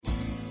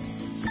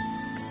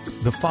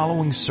The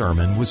following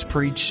sermon was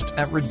preached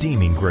at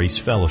Redeeming Grace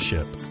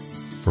Fellowship.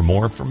 For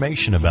more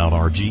information about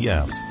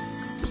RGF,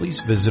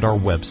 please visit our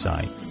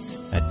website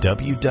at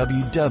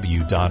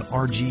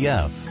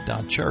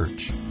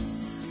www.rgf.church.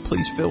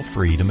 Please feel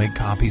free to make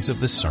copies of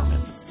this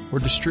sermon or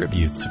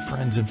distribute to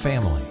friends and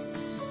family.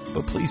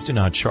 But please do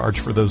not charge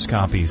for those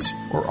copies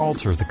or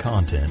alter the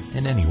content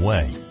in any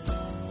way.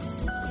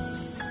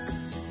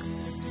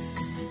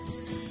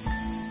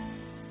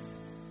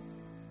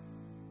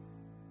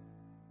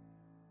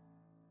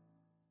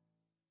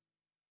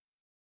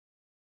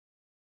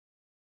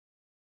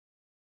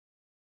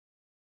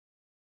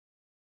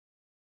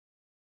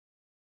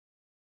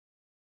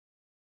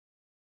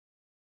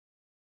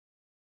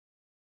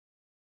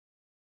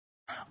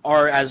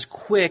 Are as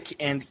quick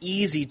and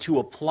easy to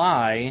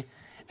apply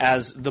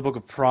as the book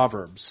of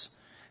Proverbs.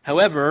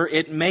 However,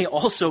 it may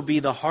also be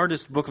the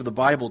hardest book of the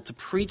Bible to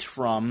preach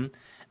from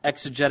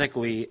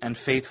exegetically and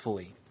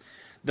faithfully.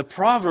 The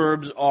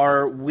Proverbs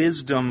are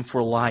wisdom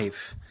for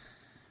life,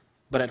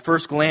 but at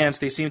first glance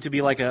they seem to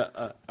be like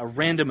a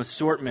random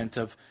assortment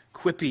of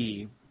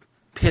quippy,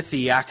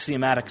 pithy,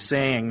 axiomatic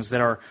sayings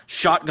that are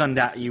shotgunned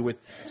at you with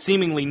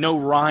seemingly no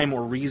rhyme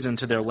or reason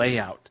to their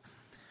layout.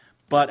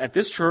 But at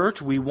this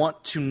church, we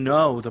want to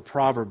know the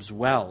Proverbs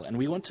well, and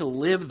we want to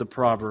live the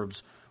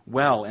Proverbs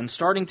well. And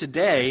starting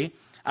today,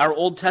 our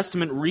Old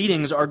Testament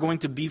readings are going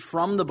to be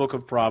from the book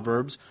of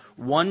Proverbs,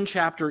 one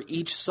chapter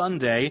each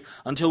Sunday,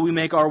 until we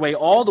make our way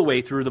all the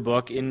way through the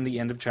book in the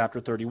end of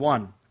chapter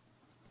 31.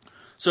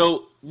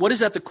 So, what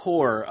is at the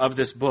core of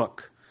this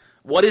book?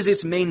 What is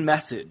its main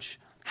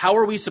message? How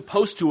are we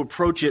supposed to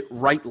approach it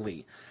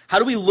rightly? How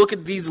do we look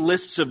at these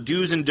lists of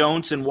do's and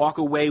don'ts and walk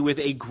away with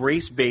a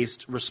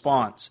grace-based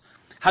response?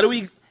 How do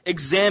we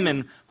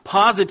examine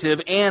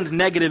positive and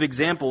negative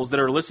examples that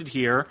are listed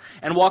here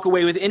and walk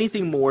away with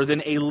anything more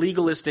than a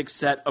legalistic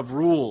set of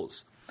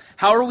rules?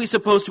 How are we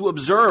supposed to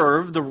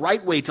observe the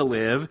right way to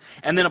live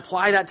and then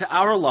apply that to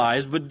our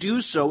lives, but do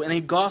so in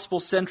a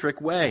gospel-centric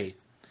way?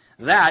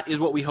 That is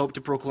what we hope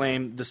to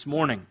proclaim this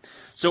morning.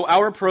 So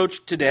our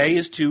approach today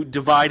is to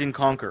divide and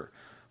conquer.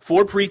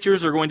 4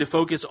 preachers are going to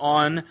focus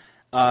on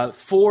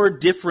 4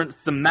 different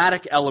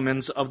thematic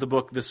elements of the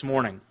book this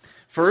morning.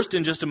 First,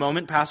 in just a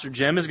moment, Pastor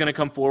Jim is going to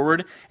come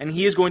forward, and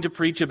he is going to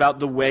preach about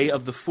the way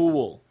of the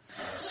fool.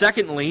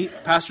 Secondly,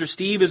 Pastor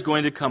Steve is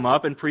going to come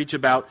up and preach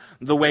about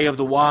the way of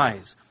the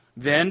wise.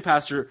 Then,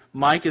 Pastor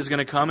Mike is going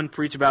to come and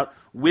preach about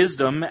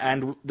wisdom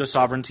and the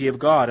sovereignty of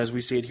God, as we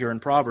see it here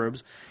in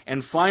Proverbs.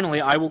 And finally,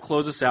 I will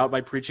close us out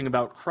by preaching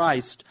about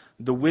Christ,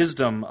 the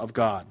wisdom of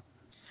God.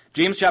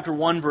 James chapter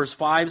 1, verse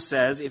 5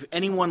 says, "If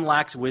anyone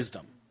lacks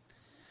wisdom,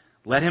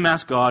 let him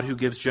ask God, who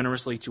gives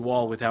generously to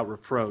all without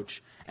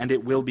reproach, and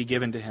it will be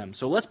given to him."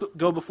 So let's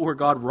go before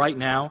God right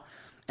now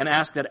and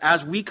ask that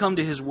as we come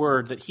to His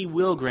Word, that He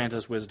will grant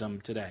us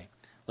wisdom today.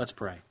 Let's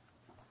pray.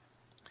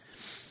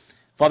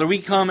 Father, we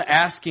come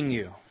asking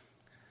You.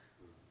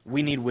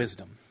 We need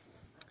wisdom.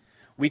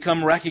 We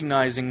come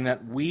recognizing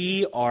that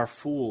we are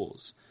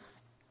fools,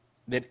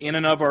 that in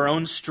and of our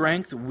own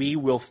strength we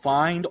will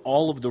find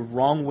all of the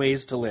wrong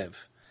ways to live,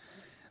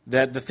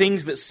 that the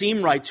things that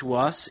seem right to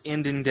us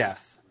end in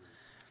death,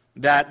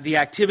 that the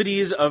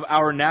activities of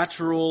our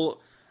natural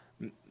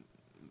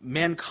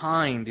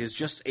mankind is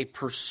just a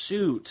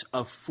pursuit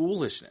of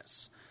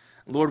foolishness.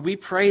 Lord, we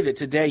pray that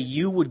today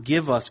You would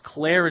give us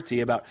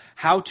clarity about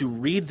how to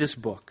read this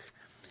book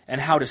and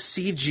how to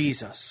see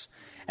Jesus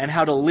and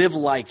how to live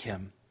like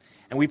Him.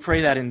 And we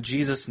pray that in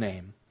Jesus'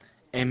 name.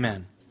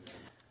 Amen.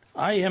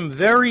 I am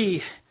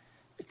very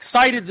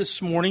excited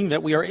this morning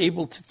that we are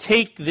able to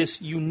take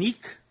this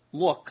unique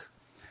look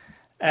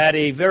at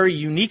a very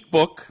unique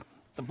book,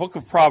 the book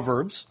of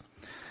Proverbs.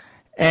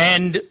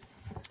 And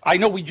I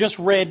know we just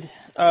read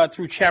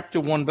through chapter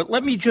 1, but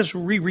let me just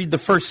reread the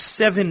first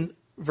 7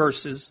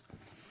 verses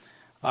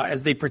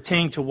as they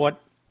pertain to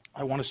what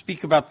I want to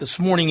speak about this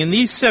morning. In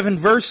these 7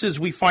 verses,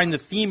 we find the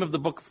theme of the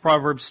book of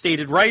Proverbs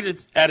stated right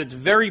at its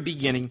very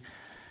beginning.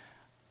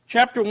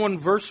 Chapter 1,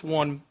 verse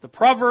 1, "The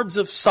Proverbs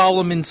of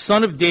Solomon,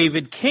 son of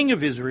David, king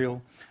of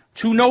Israel,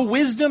 to know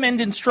wisdom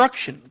and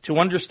instruction, to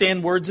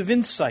understand words of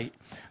insight,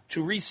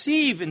 to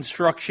receive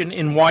instruction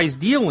in wise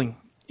dealing,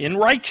 in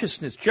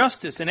righteousness,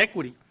 justice, and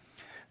equity,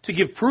 to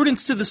give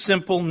prudence to the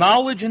simple,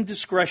 knowledge and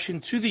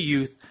discretion to the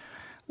youth.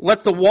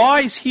 Let the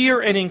wise hear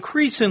and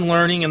increase in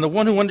learning, and the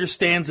one who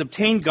understands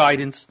obtain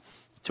guidance,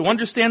 to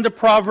understand a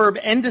proverb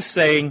and a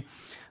saying,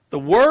 the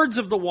words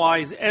of the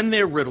wise and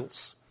their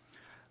riddles.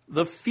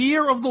 The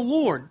fear of the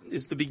Lord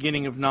is the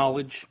beginning of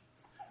knowledge.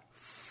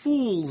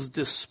 Fools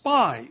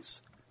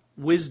despise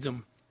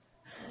wisdom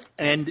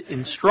and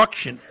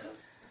instruction."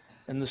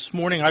 And this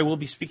morning I will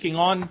be speaking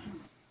on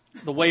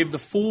the way of the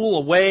fool,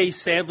 a way,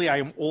 sadly, I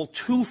am all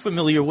too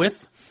familiar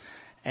with.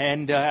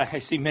 And I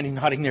see many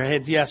nodding their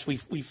heads. Yes, we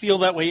feel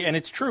that way, and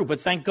it's true. But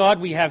thank God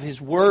we have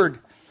His Word,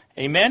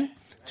 amen,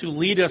 to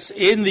lead us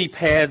in the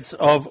paths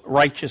of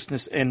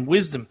righteousness and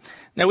wisdom.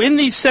 Now, in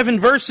these 7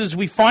 verses,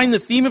 we find the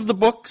theme of the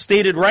book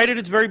stated right at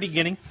its very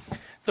beginning.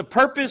 The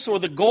purpose or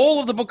the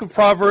goal of the book of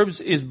Proverbs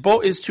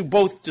is to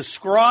both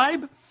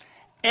describe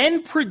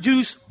and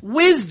produce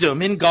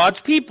wisdom in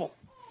God's people.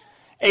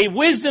 A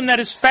wisdom that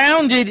is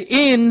founded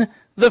in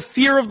the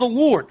fear of the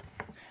Lord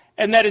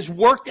and that is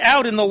worked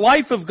out in the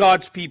life of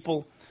God's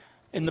people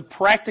in the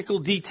practical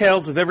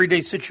details of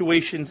everyday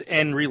situations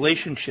and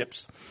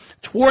relationships.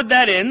 Toward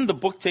that end, the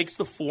book takes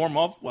the form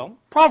of,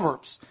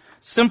 Proverbs.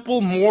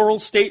 Simple moral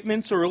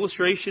statements or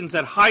illustrations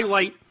that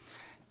highlight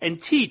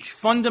and teach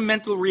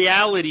fundamental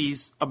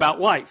realities about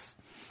life.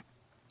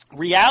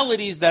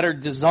 Realities that are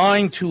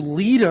designed to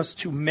lead us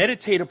to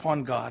meditate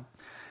upon God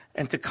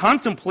and to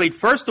contemplate,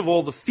 first of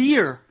all, the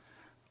fear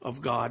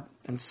of God,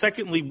 and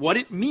secondly, what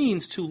it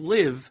means to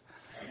live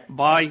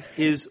by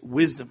His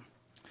wisdom,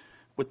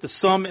 with the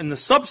sum and the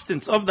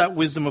substance of that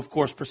wisdom, of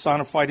course,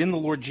 personified in the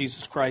Lord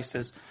Jesus Christ,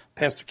 as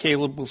Pastor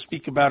Caleb will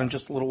speak about in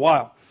just a little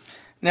while.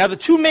 Now, the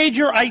two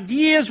major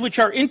ideas which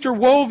are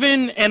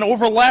interwoven and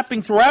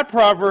overlapping throughout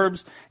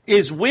Proverbs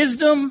is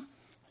wisdom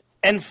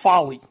and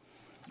folly.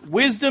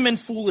 Wisdom and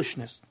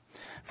foolishness.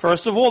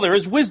 First of all, there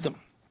is wisdom,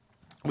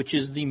 which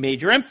is the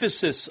major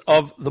emphasis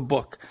of the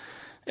book,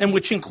 and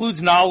which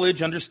includes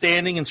knowledge,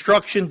 understanding,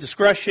 instruction,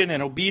 discretion,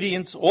 and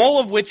obedience, all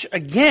of which,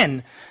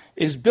 again,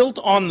 is built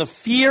on the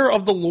fear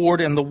of the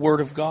Lord and the Word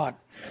of God.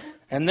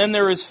 And then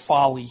there is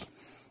folly,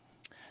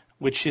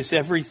 which is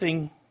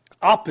everything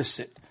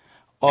opposite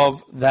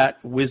of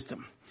that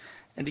wisdom.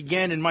 And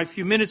again, in my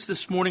few minutes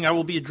this morning, I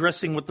will be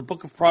addressing what the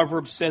book of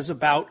Proverbs says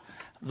about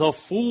the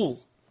fool.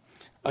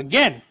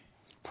 Again,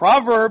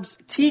 Proverbs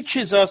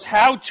teaches us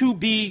how to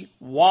be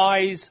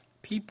wise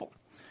people.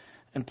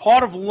 And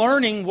part of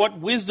learning what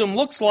wisdom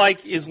looks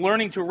like is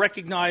learning to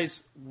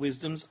recognize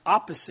wisdom's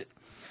opposite.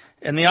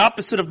 And the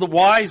opposite of the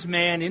wise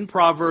man in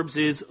Proverbs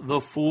is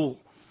the fool.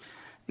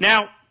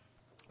 Now,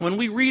 when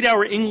we read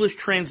our English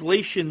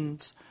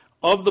translations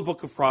of the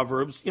book of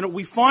Proverbs,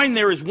 we find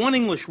there is one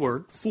English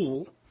word,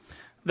 fool,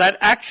 that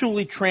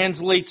actually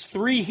translates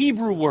three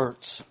Hebrew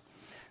words.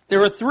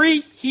 There are three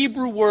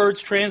Hebrew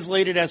words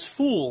translated as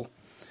fool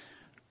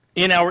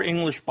in our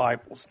English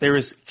Bibles. There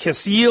is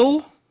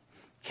kesil,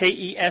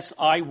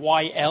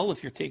 K-E-S-I-Y-L,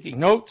 if you're taking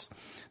notes.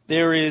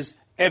 There is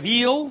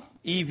evil,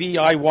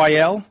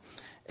 E-V-I-Y-L,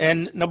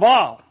 and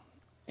Nabal,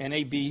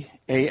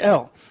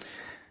 N-A-B-A-L.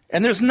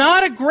 And there's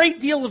not a great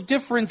deal of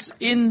difference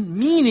in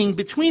meaning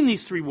between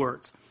these three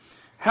words.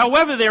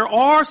 However, there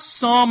are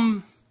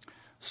some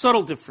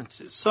subtle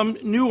differences, some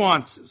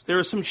nuances. There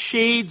are some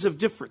shades of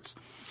difference.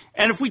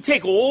 And if we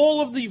take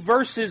all of the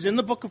verses in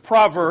the book of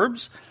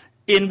Proverbs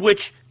in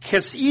which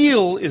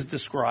Kesil is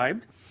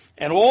described,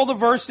 and all the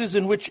verses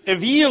in which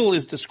Evil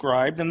is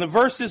described, and the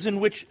verses in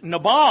which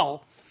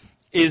Nabal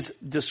is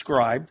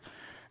described,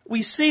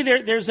 we see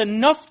there's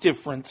enough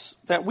difference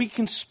that we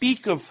can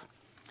speak of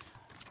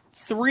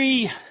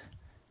three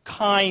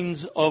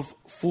kinds of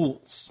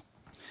fools.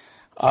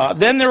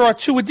 Then there are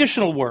two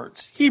additional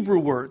words, Hebrew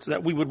words,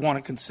 that we would want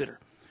to consider.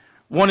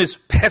 One is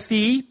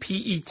pethy,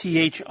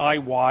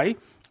 P-E-T-H-I-Y,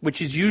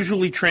 which is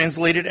usually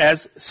translated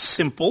as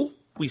simple.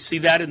 We see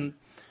that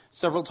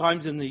several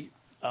times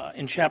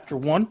in chapter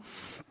 1.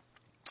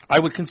 I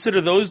would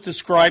consider those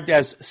described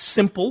as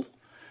simple,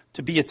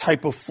 to be a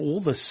type of fool,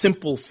 the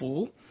simple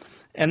fool.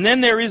 And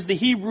then there is the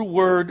Hebrew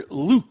word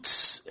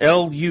lutz,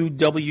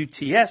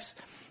 L-U-W-T-S,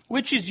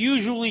 which is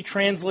usually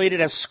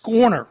translated as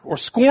scorner or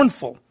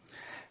scornful.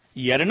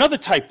 Yet another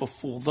type of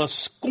fool, the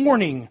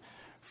scorning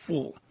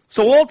fool.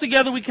 So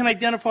altogether we can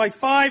identify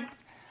five,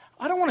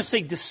 I don't want to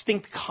say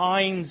distinct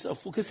kinds of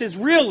fool, because there's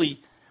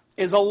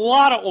a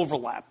lot of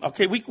overlap.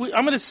 Okay, I'm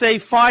going to say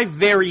five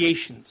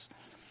variations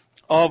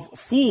of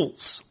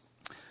fools,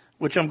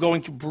 which I'm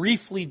going to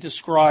briefly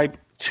describe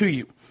to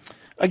you.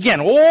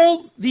 Again,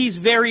 all these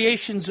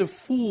variations of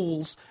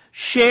fools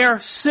share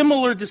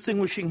similar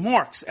distinguishing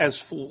marks as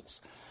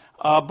fools,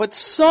 but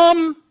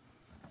some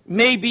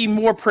may be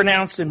more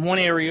pronounced in one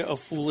area of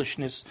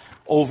foolishness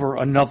over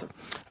another.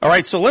 All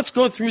right, so let's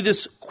go through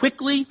this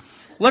quickly.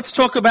 Let's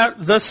talk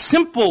about the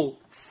simple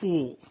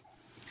fool.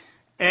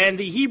 And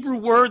the Hebrew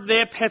word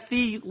there,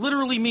 pethi,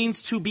 literally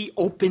means to be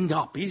opened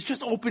up. He's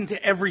just open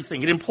to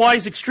everything. It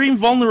implies extreme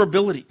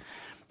vulnerability.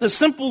 The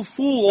simple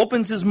fool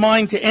opens his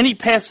mind to any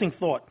passing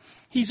thought.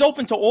 He's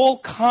open to all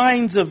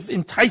kinds of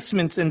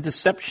enticements and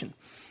deception.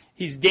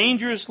 He's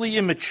dangerously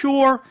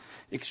immature,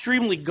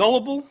 extremely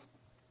gullible,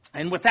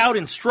 and without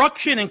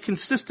instruction and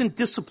consistent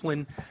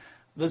discipline,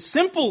 the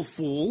simple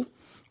fool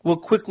will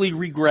quickly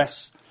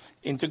regress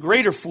into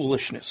greater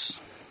foolishness.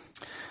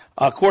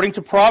 According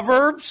to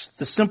Proverbs,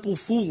 the simple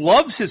fool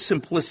loves his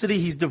simplicity.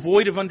 He's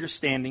devoid of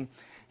understanding.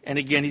 And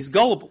again, he's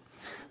gullible.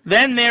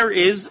 Then there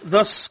is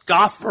the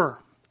scoffer,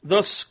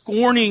 the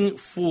scorning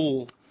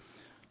fool.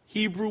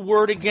 Hebrew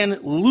word again,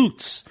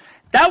 lutz.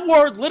 That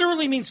word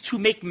literally means to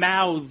make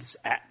mouths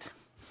at.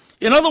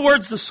 In other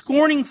words, the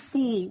scorning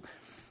fool,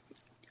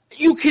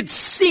 you could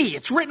see,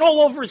 it's written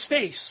all over his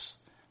face,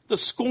 the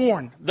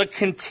scorn, the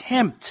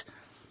contempt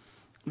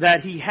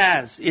that he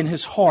has in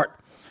his heart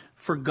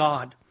for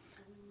God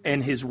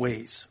and his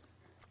ways.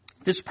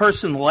 This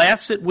person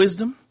laughs at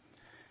wisdom,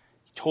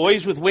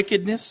 toys with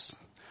wickedness,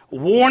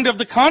 warned of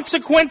the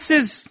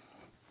consequences,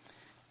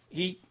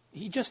 he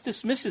he just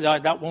dismisses,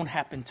 that won't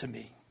happen to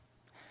me.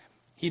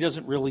 He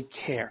doesn't really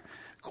care.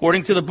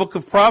 According to the book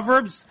of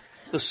Proverbs,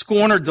 the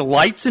scorner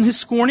delights in his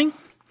scorning.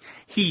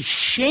 He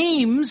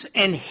shames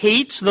and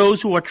hates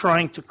those who are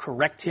trying to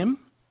correct him.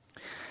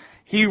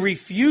 He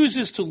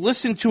refuses to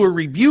listen to a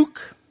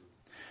rebuke,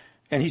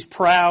 and he's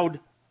proud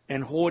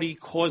and haughty,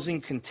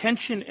 causing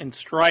contention and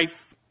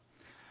strife.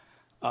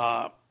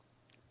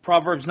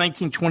 Proverbs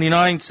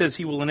 19:29 says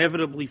he will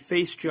inevitably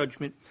face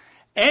judgment,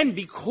 and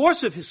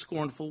because of his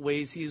scornful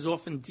ways, he is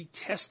often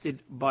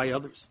detested by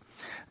others.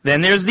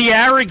 Then there's the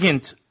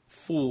arrogant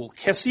fool,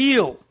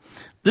 kesil.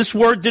 This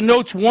word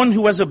denotes one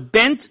who has a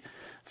bent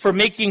for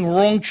making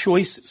wrong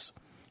choices.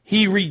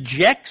 He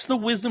rejects the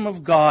wisdom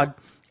of God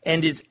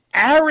and is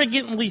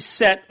arrogantly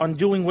set on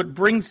doing what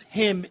brings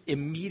him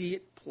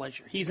immediate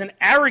pleasure. He's an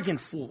arrogant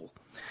fool.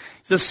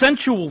 He's a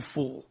sensual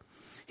fool.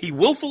 He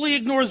willfully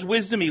ignores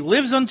wisdom. He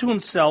lives unto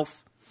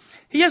himself.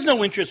 He has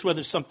no interest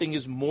whether something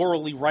is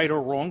morally right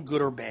or wrong,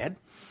 good or bad.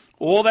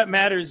 All that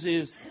matters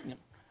is,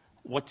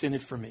 what's in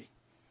it for me?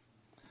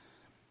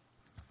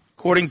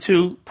 According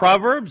to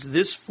Proverbs,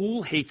 this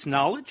fool hates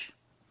knowledge.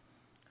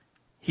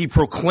 He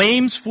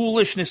proclaims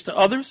foolishness to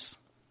others.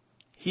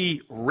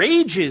 He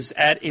rages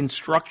at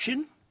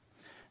instruction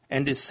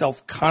and is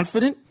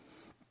self-confident.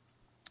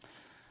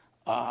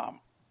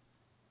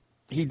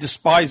 He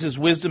despises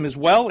wisdom as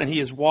well, and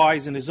he is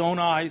wise in his own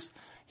eyes.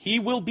 He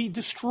will be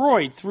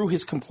destroyed through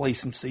his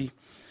complacency,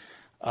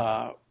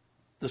 the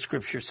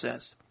scripture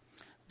says.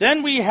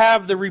 Then we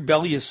have the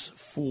rebellious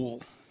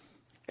fool,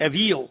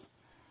 evil.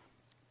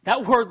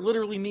 That word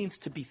literally means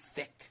to be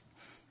thick.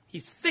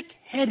 He's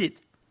thick-headed.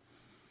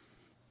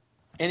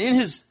 And in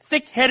his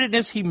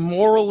thick-headedness, he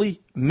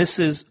morally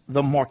misses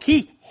the mark.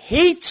 He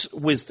hates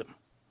wisdom.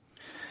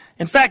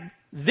 In fact,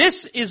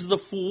 this is the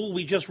fool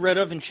we just read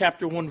of in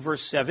chapter 1,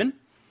 verse 7,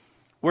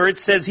 where it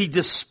says he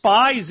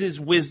despises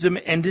wisdom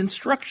and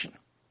instruction.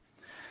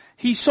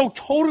 He so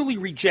totally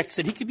rejects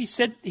it, he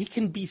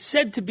can be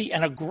said to be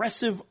an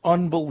aggressive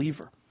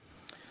unbeliever.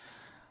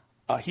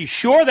 He's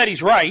sure that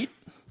he's right.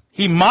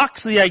 He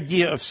mocks the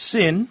idea of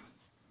sin,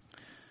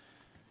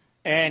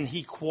 and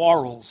he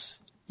quarrels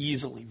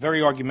easily,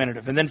 very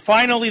argumentative. And then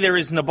finally, there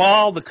is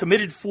Nabal, the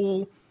committed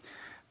fool.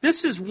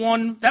 This is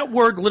one, that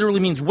word literally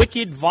means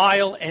wicked,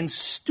 vile, and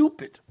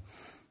stupid.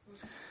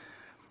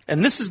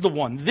 And this is the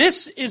one.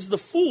 This is the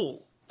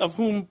fool of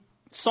whom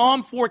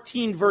Psalm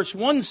 14, verse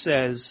 1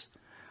 says,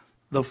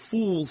 the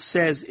fool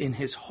says in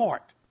his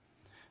heart,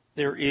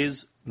 there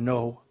is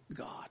no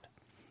God.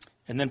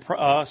 And then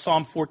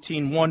Psalm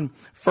 14:1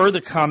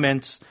 further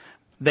comments,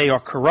 they are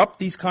corrupt,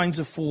 these kinds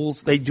of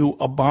fools. They do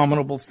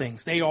abominable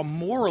things. They are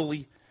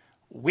morally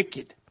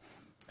wicked.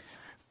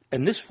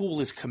 And this fool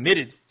is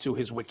committed to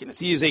his wickedness.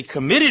 He is a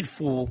committed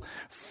fool,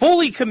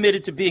 fully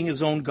committed to being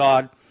his own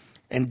God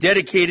and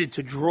dedicated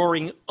to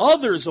drawing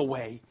others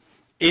away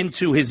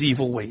into his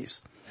evil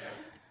ways.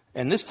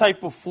 And this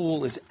type of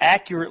fool is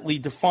accurately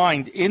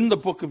defined in the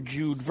book of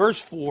Jude,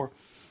 verse 4.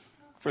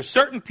 For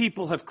certain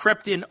people have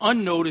crept in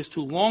unnoticed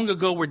who long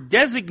ago were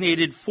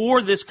designated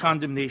for this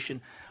condemnation.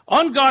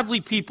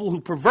 Ungodly people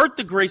who pervert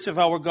the grace of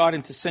our God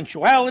into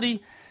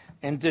sensuality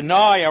and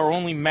deny our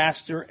only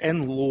Master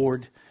and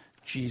Lord,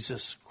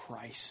 Jesus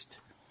Christ.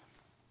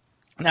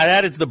 Now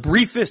that is the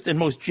briefest and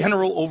most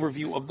general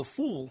overview of the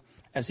fool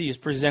as he is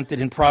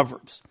presented in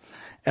Proverbs.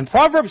 And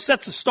Proverbs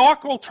sets a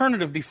stark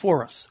alternative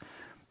before us.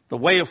 The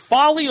way of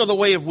folly or the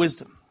way of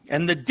wisdom.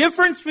 And the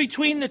difference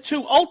between the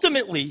two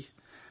ultimately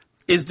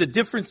is the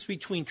difference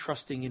between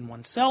trusting in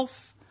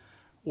oneself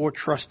or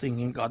trusting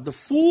in God. The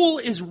fool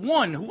is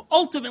one who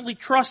ultimately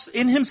trusts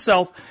in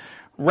himself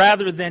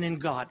rather than in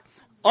God.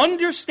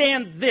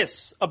 Understand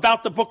this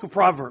about the book of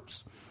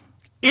Proverbs.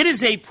 It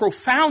is a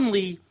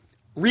profoundly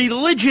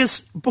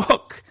religious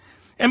book.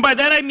 And by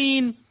that I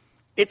mean,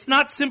 it's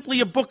not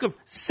simply a book of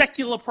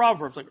secular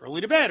proverbs, like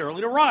early to bed,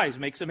 early to rise,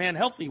 makes a man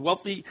healthy,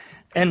 wealthy,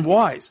 and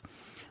wise.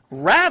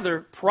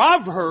 Rather,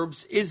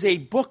 Proverbs is a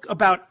book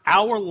about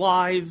our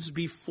lives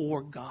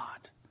before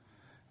God.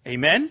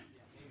 Amen?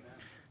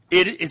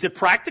 Is it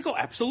practical?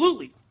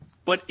 Absolutely.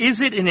 But is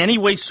it in any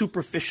way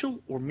superficial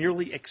or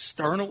merely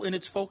external in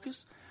its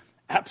focus?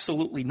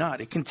 Absolutely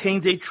not. It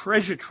contains a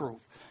treasure trove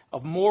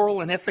of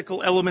moral and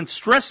ethical elements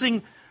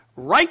stressing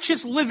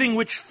righteous living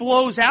which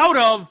flows out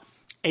of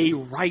a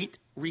right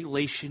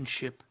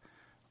relationship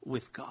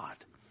with God.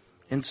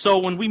 And so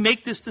when we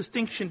make this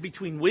distinction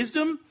between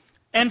wisdom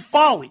and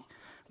folly,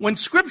 when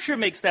Scripture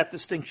makes that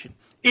distinction,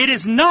 it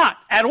is not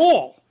at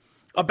all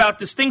about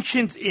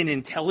distinctions in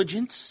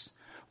intelligence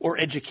or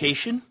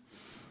education.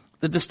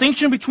 The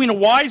distinction between a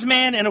wise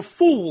man and a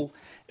fool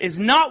is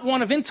not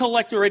one of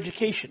intellect or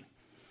education.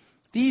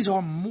 These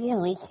are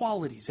moral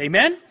qualities.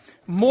 Amen?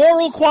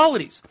 Moral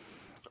qualities.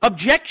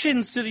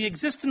 Objections to the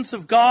existence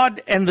of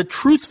God and the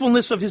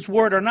truthfulness of His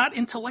Word are not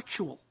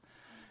intellectual.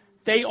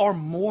 They are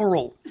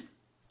moral.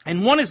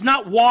 And one is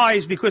not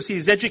wise because he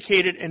is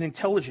educated and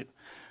intelligent,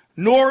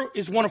 nor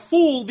is one a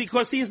fool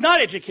because he is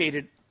not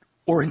educated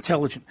or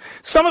intelligent.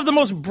 Some of the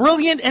most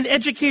brilliant and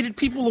educated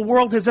people the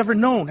world has ever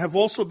known have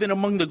also been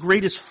among the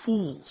greatest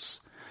fools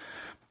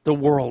the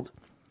world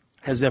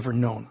has ever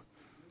known.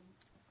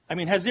 I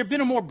mean, has there been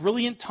a more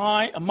brilliant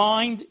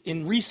mind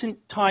in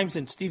recent times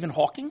than Stephen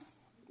Hawking?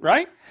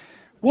 Right?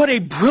 What a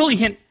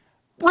brilliant,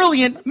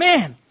 brilliant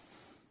man.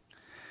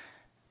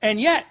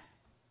 And yet,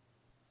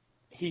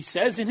 he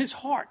says in his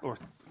heart, or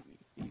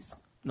he's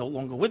no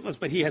longer with us,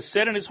 but he has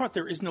said in his heart,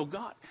 there is no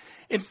God.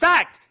 In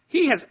fact,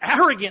 he has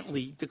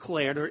arrogantly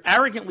declared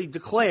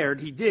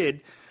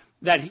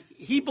that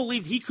he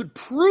believed he could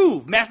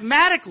prove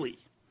mathematically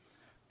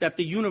that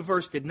the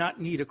universe did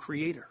not need a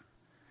creator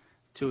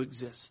to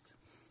exist.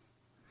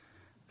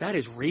 That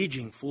is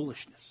raging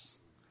foolishness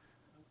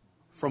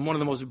from one of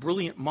the most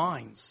brilliant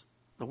minds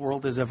the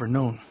world has ever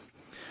known.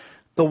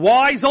 The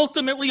wise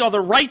ultimately are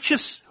the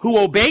righteous who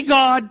obey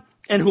God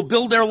and who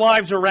build their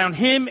lives around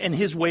Him and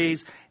His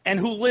ways, and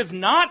who live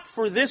not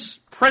for this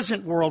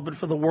present world, but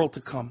for the world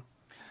to come.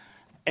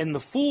 And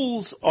the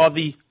fools are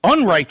the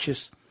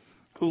unrighteous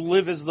who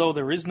live as though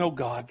there is no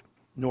God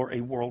nor a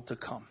world to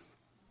come.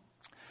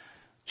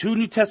 Two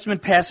New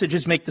Testament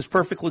passages make this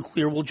perfectly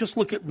clear. We'll just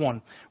look at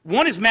one.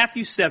 One is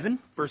Matthew 7,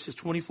 verses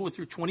 24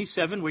 through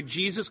 27, where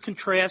Jesus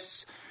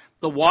contrasts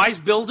the wise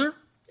builder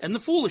and the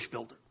foolish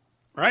builder.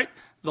 Right?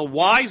 The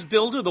wise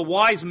builder, the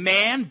wise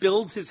man,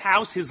 builds his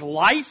house, his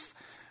life,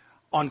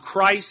 on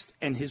Christ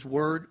and His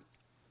Word,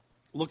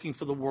 looking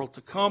for the world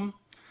to come.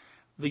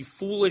 The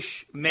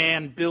foolish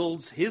man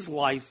builds his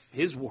life,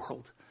 his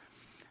world,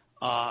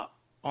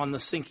 on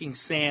the sinking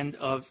sand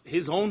of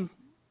his own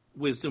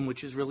wisdom,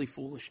 which is really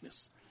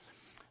foolishness.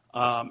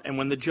 And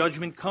when the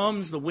judgment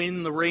comes, the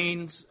wind, the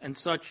rains, and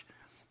such,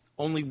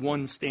 only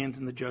one stands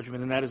in the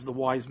judgment, and that is the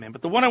wise man.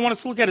 But the one I want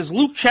us to look at is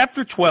Luke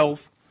chapter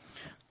 12.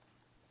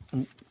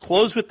 And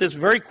close with this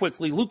very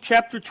quickly. Luke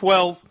chapter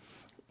 12.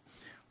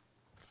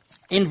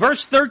 In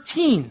verse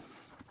 13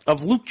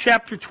 of Luke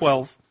chapter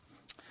 12,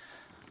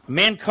 a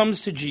man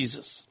comes to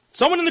Jesus.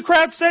 Someone in the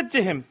crowd said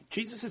to him,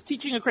 Jesus is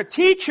teaching a crowd,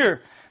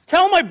 "Teacher,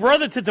 tell my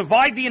brother to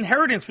divide the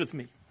inheritance with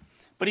me."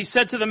 But he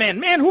said to the man,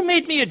 "Man, who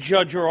made me a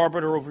judge or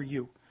arbiter over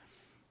you?"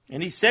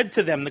 And he said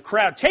to them, the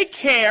crowd, "Take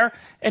care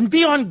and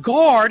be on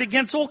guard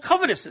against all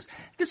covetousness."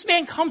 This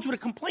man comes with a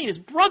complaint. His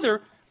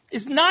brother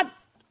is not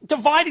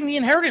dividing the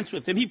inheritance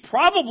with him. He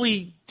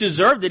probably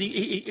deserved it.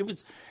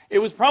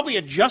 It was probably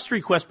a just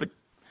request, but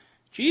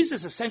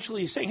Jesus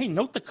essentially is saying, hey,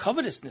 note the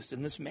covetousness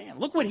in this man.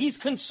 Look what he's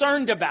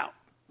concerned about,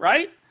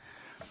 right?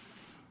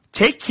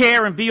 Take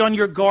care and be on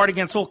your guard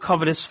against all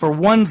covetous, for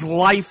one's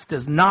life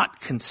does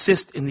not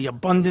consist in the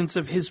abundance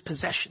of his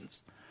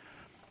possessions.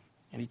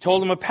 And he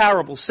told him a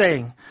parable,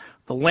 saying,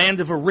 the land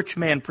of a rich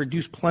man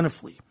produced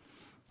plentifully.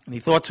 And he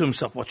thought to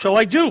himself, what shall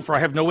I do? For I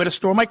have nowhere to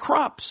store my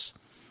crops.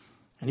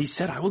 And he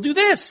said, I will do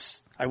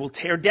this. I will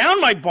tear down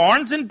my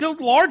barns and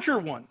build larger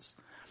ones.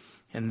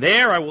 And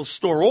there I will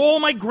store all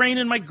my grain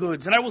and my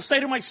goods. And I will say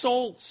to my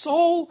soul,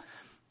 soul,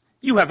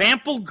 you have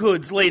ample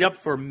goods laid up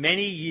for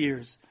many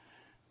years.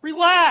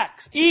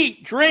 Relax,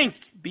 eat, drink,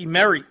 be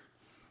merry.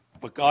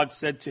 But God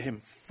said to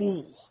him,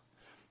 fool,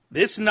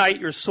 this night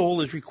your soul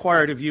is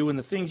required of you, and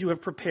the things you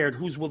have prepared,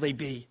 whose will they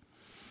be?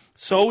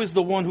 So is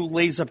the one who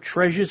lays up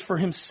treasures for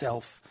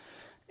himself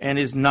and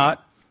is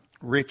not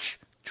rich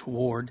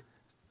toward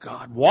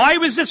God. Why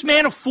was this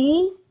man a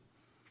fool?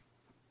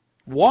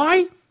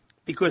 Why?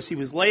 Because he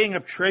was laying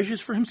up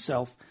treasures for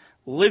himself,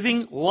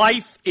 living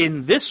life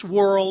in this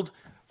world,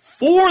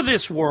 for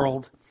this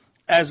world,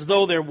 as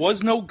though there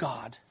was no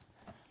God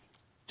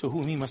to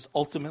whom he must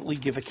ultimately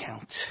give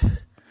account.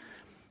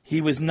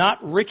 He was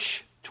not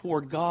rich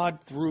toward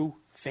God through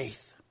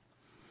faith.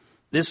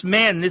 This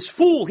man, this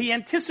fool, he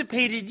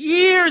anticipated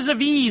years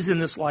of ease in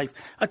this life,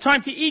 a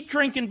time to eat,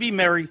 drink, and be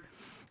merry.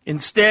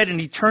 Instead, an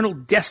eternal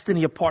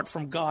destiny apart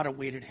from God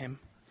awaited him,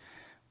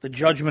 the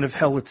judgment of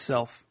hell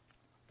itself.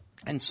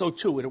 And so,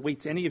 too, it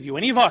awaits any of you,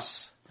 any of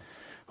us,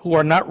 who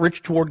are not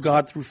rich toward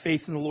God through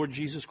faith in the Lord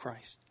Jesus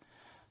Christ,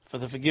 for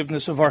the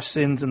forgiveness of our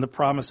sins and the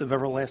promise of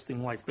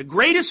everlasting life. The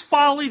greatest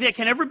folly there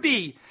can ever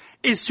be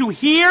is to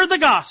hear the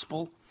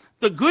gospel,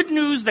 the good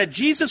news that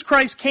Jesus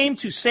Christ came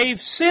to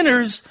save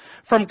sinners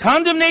from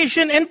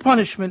condemnation and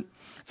punishment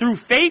through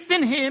faith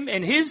in Him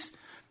and His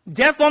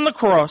death on the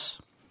cross,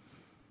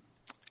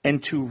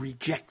 and to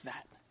reject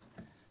that,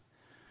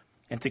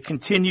 and to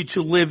continue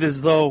to live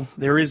as though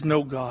there is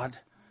no God,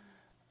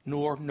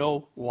 nor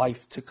no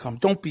life to come.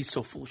 Don't be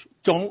so foolish.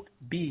 Don't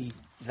be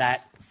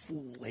that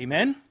fool.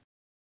 Amen?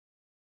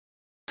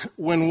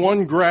 When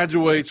one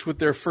graduates with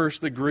their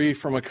first degree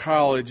from a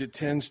college, it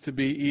tends to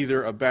be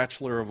either a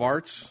Bachelor of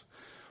Arts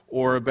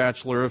or a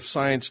Bachelor of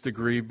Science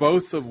degree,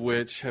 both of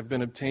which have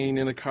been obtained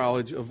in a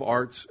College of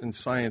Arts and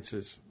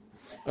Sciences.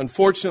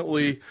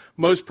 Unfortunately,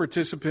 most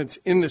participants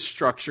in this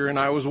structure, and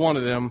I was one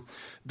of them,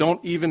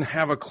 don't even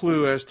have a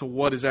clue as to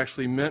what is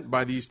actually meant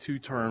by these two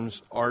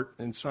terms, art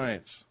and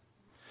science.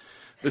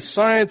 The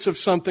science of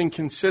something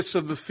consists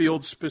of the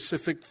field's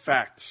specific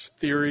facts,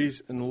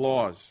 theories, and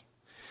laws.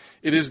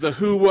 It is the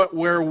who, what,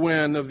 where,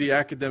 when of the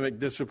academic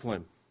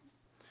discipline.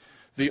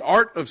 The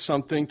art of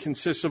something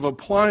consists of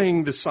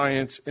applying the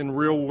science in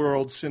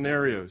real-world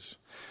scenarios.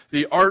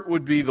 The art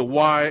would be the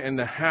why and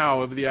the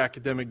how of the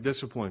academic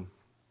discipline.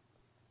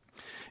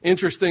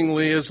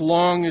 Interestingly, as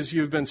long as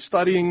you've been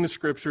studying the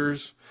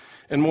Scriptures,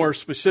 and more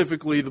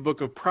specifically the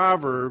book of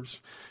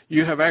Proverbs,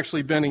 you have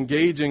actually been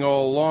engaging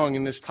all along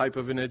in this type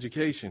of an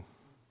education.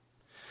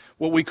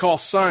 What we call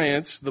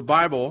science, the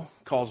Bible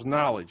calls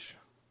knowledge.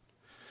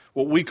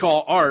 What we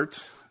call art,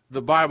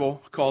 the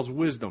Bible calls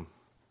wisdom.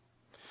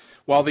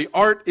 While the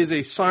art is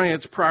a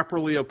science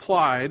properly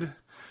applied,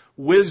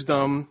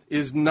 wisdom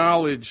is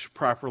knowledge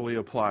properly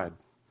applied.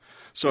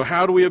 So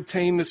how do we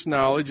obtain this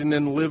knowledge and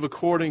then live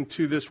according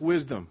to this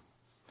wisdom?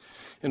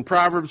 In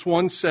Proverbs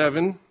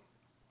 1:7,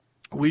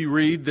 we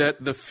read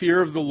that the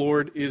fear of the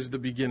Lord is the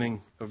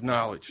beginning of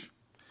knowledge.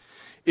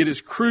 It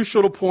is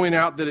crucial to point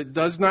out that it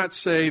does not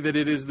say that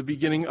it is the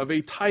beginning of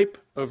a type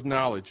of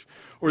knowledge,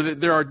 or that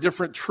there are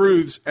different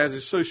truths as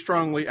is so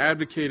strongly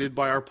advocated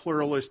by our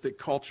pluralistic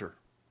culture.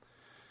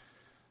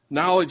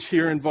 Knowledge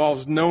here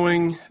involves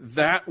knowing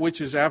that which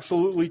is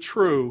absolutely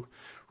true,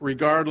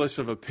 regardless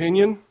of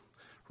opinion,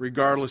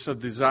 regardless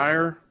of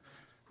desire,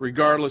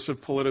 regardless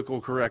of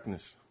political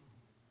correctness.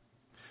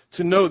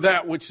 To know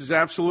that which is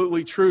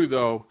absolutely true,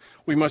 though,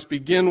 we must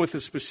begin with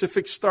a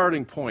specific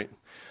starting point,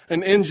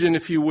 an engine,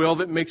 if you will,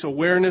 that makes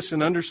awareness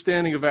and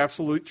understanding of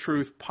absolute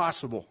truth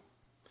possible.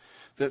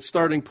 That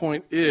starting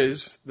point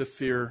is the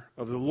fear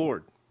of the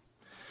Lord.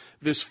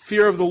 This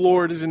fear of the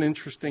Lord is an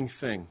interesting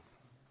thing.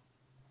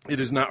 It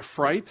is not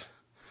fright,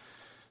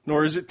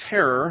 nor is it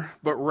terror,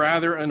 but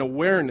rather an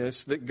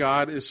awareness that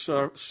God is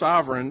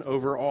sovereign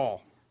over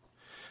all.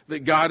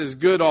 That God is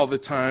good all the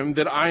time,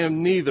 that I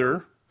am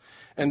neither,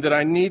 and that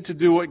I need to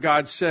do what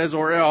God says,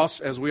 or else,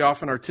 as we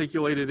often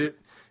articulated it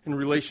in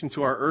relation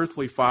to our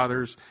earthly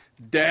fathers,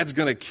 Dad's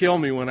going to kill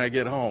me when I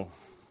get home.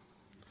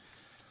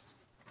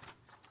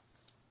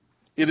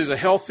 It is a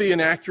healthy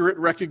and accurate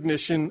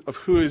recognition of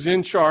who is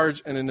in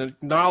charge and an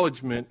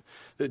acknowledgement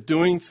that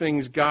doing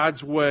things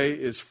God's way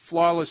is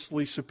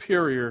flawlessly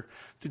superior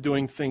to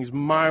doing things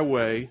my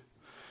way,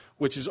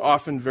 which is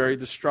often very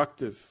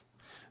destructive.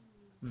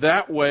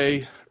 That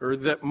way, or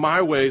that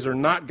my ways are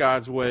not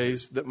God's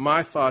ways, that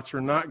my thoughts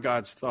are not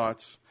God's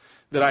thoughts,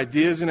 that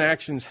ideas and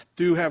actions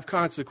do have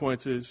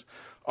consequences,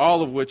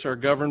 all of which are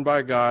governed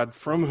by God,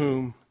 from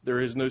whom there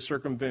is no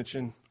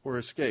circumvention or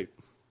escape.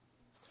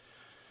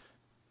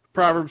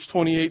 Proverbs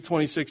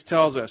 28:26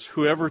 tells us,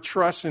 whoever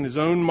trusts in his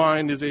own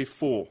mind is a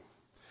fool,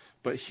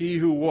 but he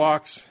who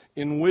walks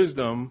in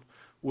wisdom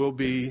will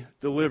be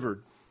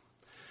delivered.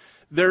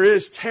 There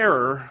is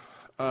terror,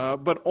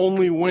 but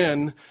only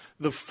when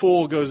the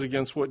fool goes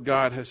against what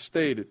God has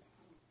stated.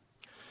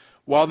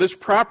 While this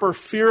proper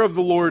fear of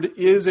the Lord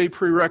is a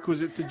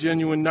prerequisite to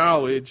genuine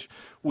knowledge,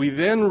 we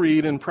then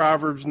read in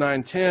Proverbs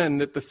 9:10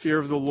 that the fear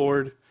of the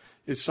Lord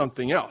is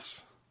something else.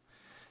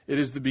 It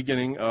is the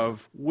beginning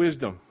of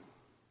wisdom.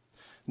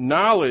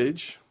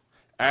 Knowledge,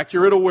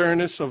 accurate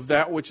awareness of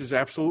that which is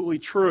absolutely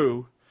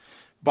true,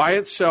 by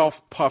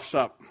itself puffs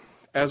up.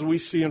 As we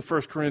see in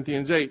 1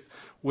 Corinthians 8,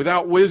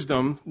 without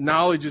wisdom,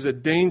 knowledge is a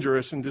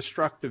dangerous and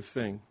destructive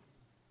thing.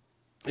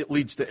 It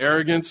leads to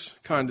arrogance,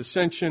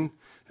 condescension,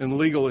 and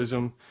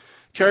legalism,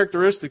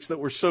 characteristics that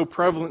were so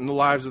prevalent in the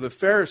lives of the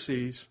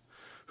Pharisees,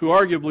 who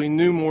arguably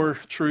knew more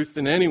truth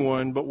than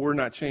anyone, but were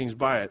not changed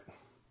by it.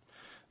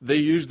 They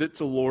used it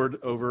to lord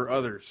over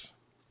others.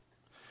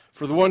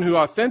 For the one who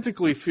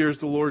authentically fears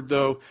the Lord,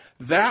 though,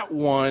 that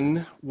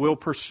one will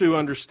pursue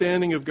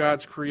understanding of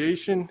God's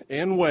creation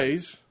and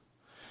ways,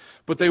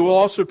 but they will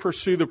also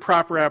pursue the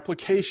proper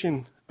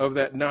application of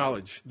that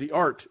knowledge, the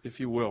art, if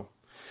you will.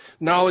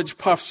 Knowledge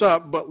puffs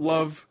up, but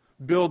love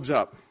builds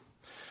up.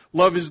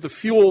 Love is the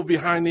fuel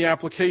behind the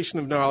application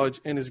of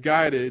knowledge and is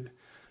guided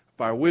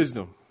by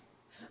wisdom.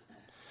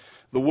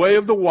 The way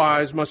of the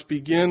wise must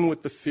begin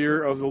with the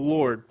fear of the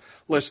Lord,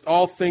 lest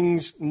all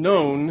things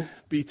known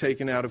be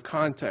taken out of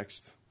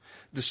context,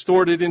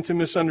 distorted into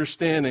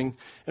misunderstanding,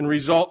 and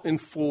result in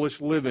foolish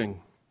living.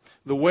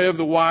 The way of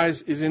the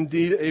wise is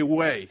indeed a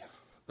way,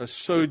 a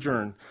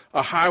sojourn,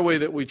 a highway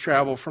that we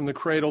travel from the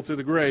cradle to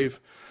the grave,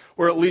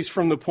 or at least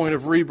from the point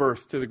of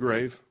rebirth to the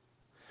grave,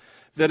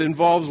 that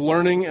involves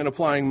learning and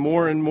applying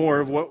more and more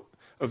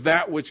of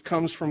that which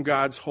comes from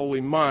God's holy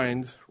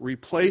mind,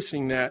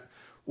 replacing that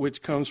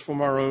which comes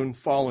from our own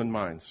fallen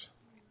minds.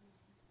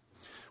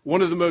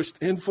 One of the most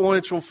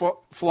influential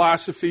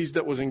philosophies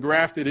that was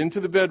engrafted into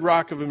the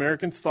bedrock of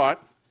American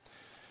thought,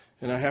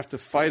 and I have to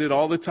fight it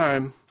all the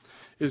time,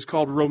 is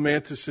called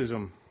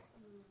Romanticism.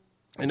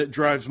 And it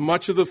drives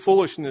much of the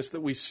foolishness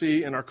that we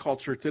see in our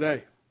culture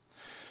today.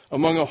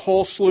 Among a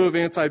whole slew of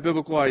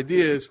anti-biblical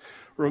ideas,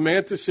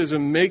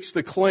 Romanticism makes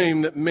the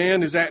claim that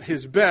man is at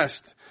his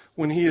best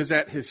when he is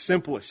at his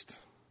simplest,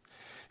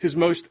 his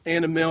most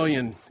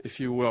animalian, if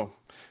you will,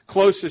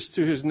 closest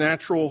to his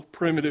natural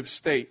primitive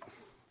state.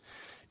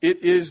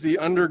 It is the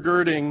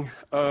undergirding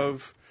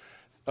of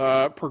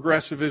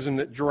progressivism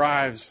that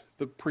drives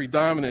the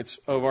predominance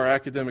of our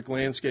academic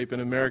landscape in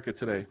America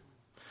today.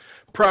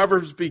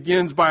 Proverbs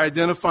begins by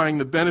identifying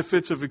the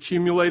benefits of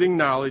accumulating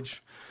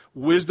knowledge,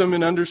 wisdom,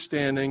 and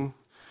understanding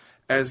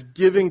as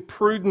giving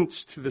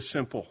prudence to the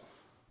simple,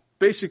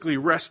 basically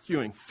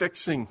rescuing,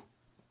 fixing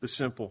the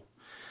simple,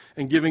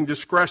 and giving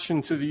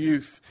discretion to the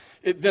youth.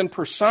 It then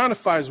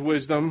personifies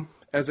wisdom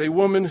as a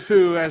woman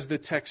who, as the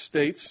text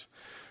states,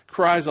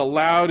 cries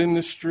aloud in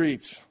the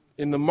streets.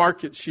 In the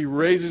market, she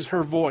raises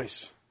her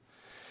voice.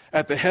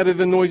 At the head of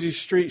the noisy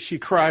street, she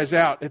cries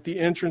out. At the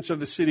entrance of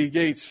the city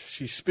gates,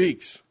 she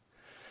speaks.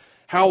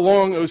 How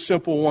long, O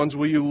simple ones,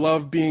 will you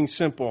love being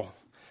simple?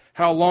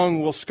 How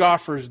long will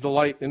scoffers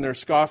delight in their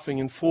scoffing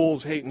and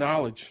fools hate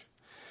knowledge?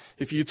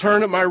 If you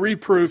turn at my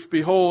reproof,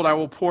 behold, I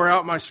will pour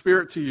out my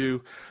spirit to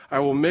you. I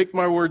will make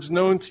my words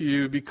known to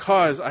you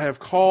because I have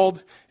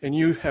called and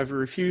you have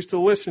refused to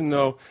listen.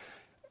 No,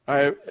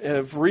 I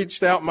have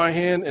reached out my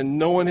hand and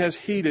no one has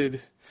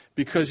heeded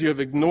because you have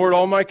ignored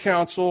all my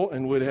counsel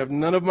and would have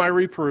none of my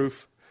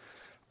reproof.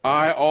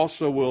 I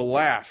also will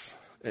laugh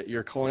at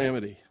your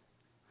calamity.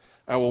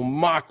 I will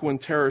mock when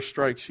terror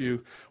strikes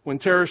you. When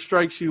terror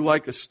strikes you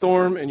like a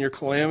storm and your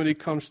calamity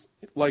comes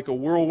like a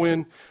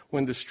whirlwind,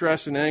 when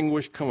distress and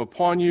anguish come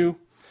upon you,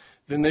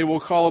 then they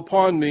will call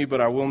upon me, but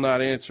I will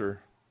not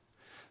answer.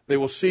 They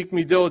will seek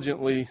me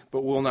diligently,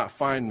 but will not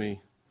find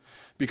me,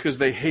 because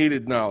they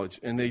hated knowledge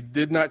and they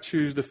did not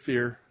choose the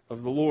fear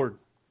of the Lord,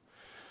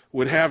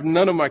 would have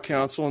none of my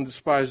counsel and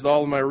despised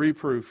all of my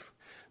reproof.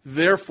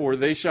 Therefore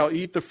they shall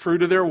eat the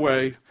fruit of their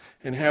way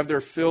and have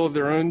their fill of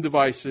their own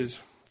devices.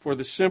 For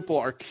the simple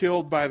are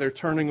killed by their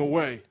turning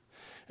away,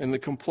 and the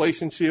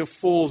complacency of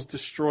fools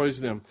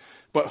destroys them.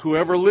 But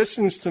whoever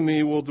listens to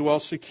me will dwell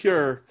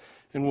secure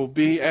and will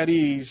be at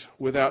ease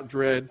without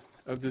dread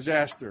of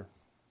disaster.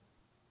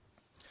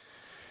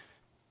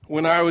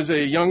 When I was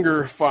a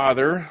younger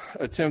father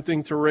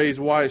attempting to raise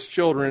wise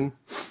children,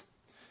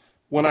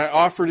 when I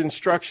offered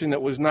instruction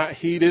that was not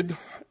heeded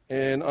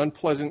and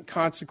unpleasant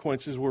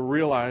consequences were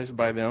realized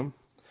by them,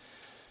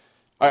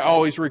 I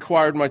always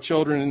required my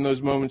children in those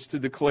moments to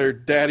declare,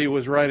 Daddy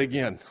was right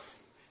again.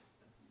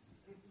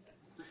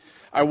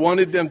 I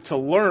wanted them to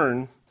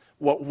learn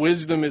what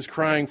wisdom is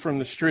crying from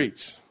the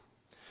streets.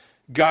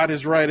 God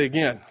is right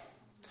again.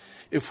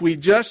 If we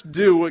just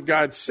do what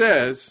God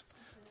says,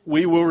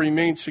 we will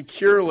remain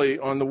securely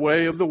on the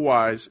way of the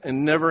wise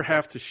and never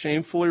have to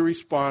shamefully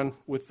respond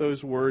with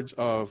those words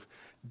of,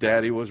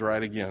 Daddy was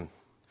right again.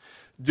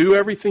 Do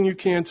everything you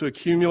can to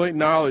accumulate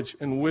knowledge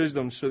and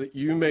wisdom so that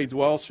you may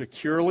dwell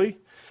securely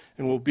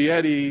and will be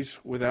at ease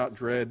without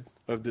dread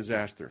of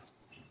disaster.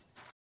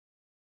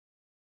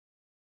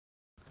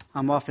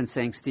 I'm often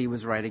saying Steve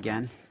was right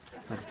again,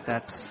 but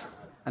that's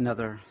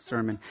another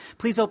sermon.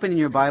 Please open in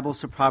your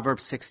Bibles to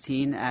Proverbs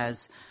 16,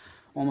 as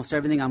almost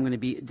everything I'm going to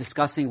be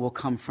discussing will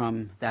come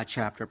from that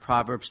chapter,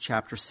 Proverbs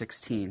chapter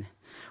 16.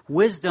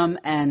 Wisdom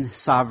and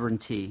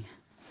sovereignty.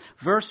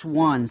 Verse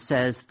 1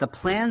 says, the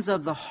plans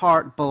of the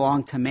heart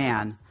belong to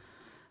man,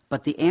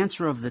 but the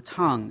answer of the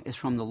tongue is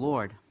from the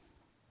Lord.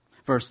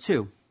 Verse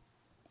 2,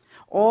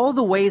 all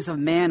the ways of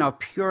man are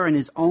pure in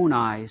his own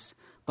eyes,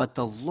 but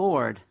the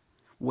Lord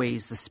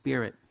weighs the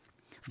spirit.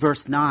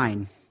 Verse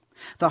 9,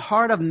 the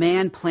heart of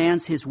man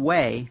plans his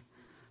way,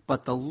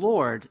 but the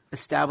Lord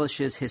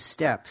establishes his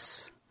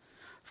steps.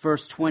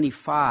 Verse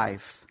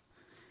 25,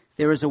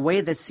 there is a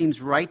way that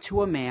seems right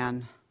to a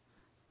man,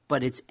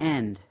 but its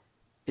end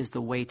is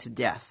the way to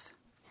death.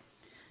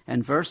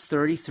 And verse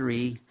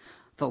 33,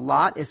 the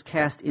lot is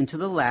cast into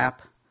the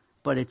lap,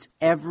 but its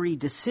every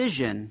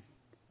decision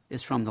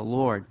is from the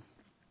Lord.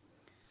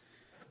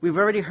 We've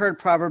already heard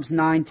Proverbs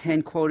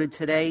 9:10 quoted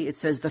today. It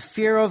says, the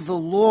fear of the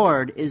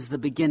Lord is the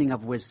beginning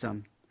of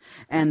wisdom,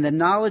 and the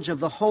knowledge of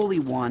the Holy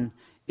One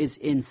is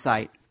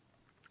insight.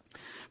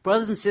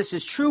 Brothers and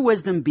sisters, true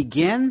wisdom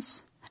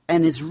begins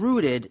and is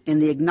rooted in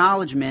the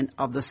acknowledgement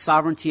of the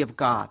sovereignty of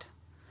God.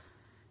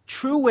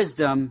 True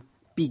wisdom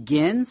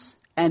begins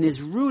and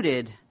is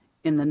rooted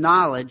in the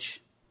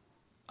knowledge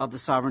of the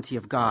sovereignty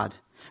of God.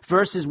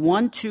 Verses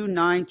 1, 2,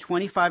 9,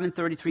 25, and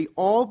 33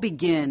 all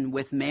begin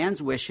with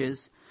man's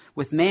wishes,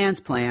 with man's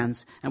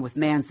plans, and with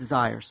man's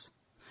desires,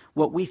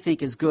 what we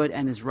think is good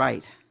and is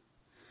right.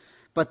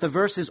 But the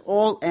verses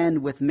all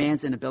end with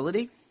man's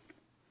inability,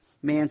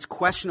 man's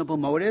questionable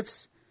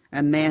motives,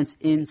 and man's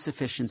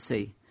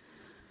insufficiency.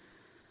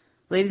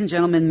 Ladies and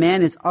gentlemen,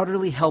 man is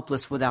utterly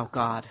helpless without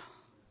God.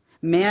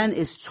 Man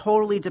is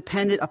totally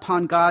dependent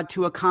upon God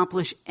to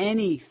accomplish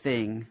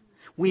anything.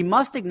 We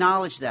must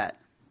acknowledge that.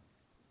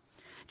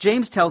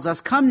 James tells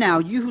us, come now,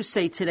 you who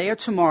say today or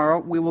tomorrow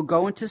we will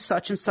go into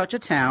such and such a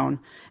town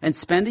and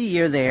spend a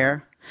year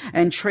there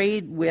and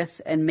trade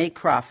with and make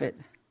profit.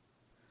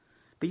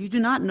 But you do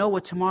not know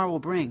what tomorrow will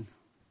bring.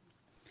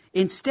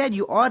 Instead,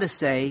 you ought to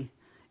say,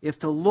 if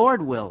the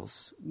Lord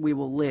wills, we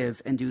will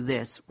live and do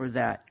this or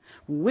that.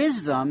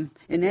 Wisdom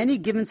in any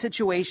given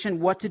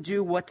situation, what to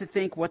do, what to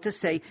think, what to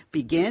say,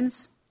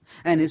 begins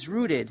and is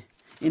rooted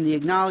in the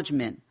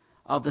acknowledgement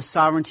of the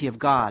sovereignty of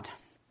God.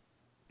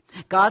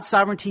 God's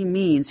sovereignty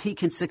means he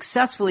can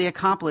successfully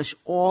accomplish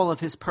all of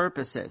his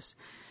purposes.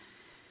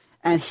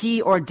 And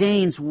he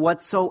ordains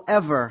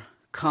whatsoever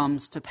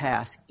comes to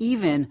pass.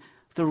 Even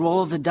the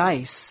roll of the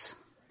dice.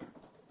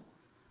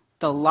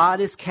 The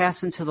lot is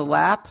cast into the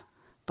lap,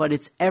 but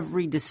its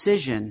every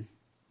decision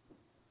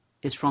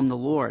is from the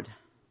Lord.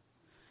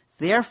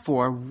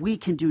 Therefore, we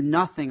can do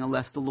nothing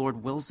unless the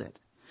Lord wills it.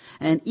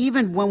 And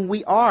even when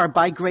we are,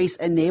 by grace,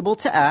 enabled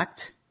to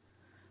act,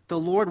 the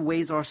Lord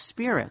weighs our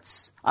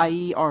spirits,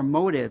 i.e. our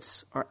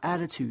motives, our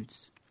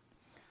attitudes.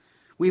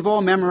 We've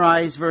all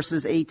memorized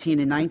verses 18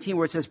 and 19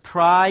 where it says,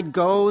 pride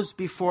goes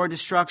before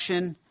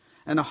destruction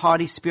and a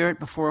haughty spirit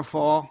before a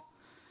fall.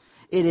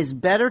 It is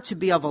better to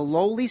be of a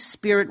lowly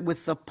spirit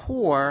with the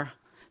poor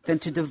than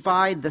to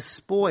divide the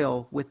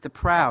spoil with the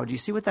proud. You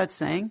see what that's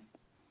saying?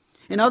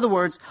 In other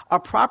words, a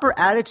proper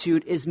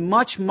attitude is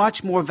much,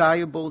 much more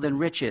valuable than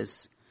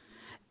riches.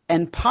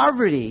 And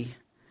poverty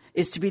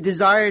is to be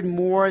desired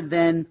more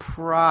than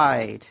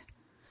pride.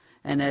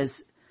 And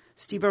as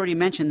Steve already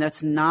mentioned,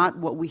 that's not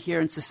what we hear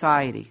in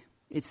society.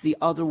 It's the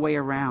other way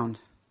around.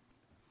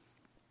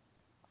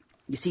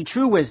 You see,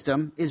 true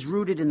wisdom is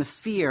rooted in the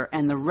fear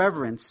and the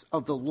reverence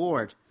of the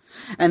Lord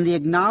and the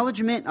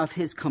acknowledgement of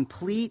his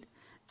complete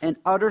and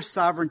utter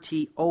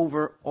sovereignty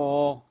over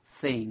all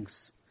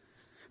things.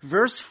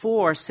 Verse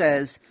 4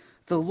 says,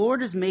 the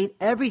Lord has made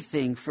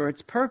everything for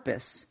its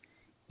purpose,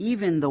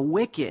 even the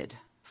wicked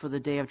for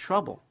the day of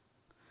trouble.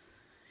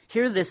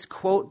 Hear this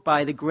quote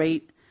by the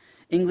great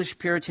English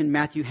Puritan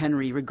Matthew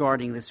Henry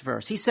regarding this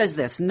verse. He says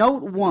this,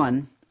 note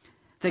 1,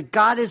 that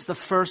God is the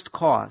first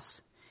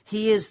cause.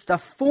 He is the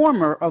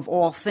former of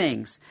all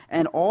things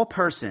and all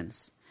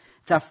persons,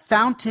 the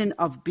fountain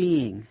of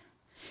being.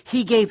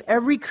 He gave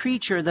every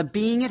creature the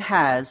being it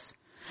has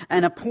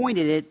and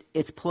appointed it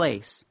its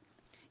place.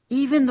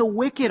 Even the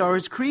wicked are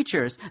his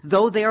creatures,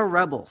 though they are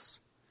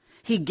rebels.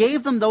 He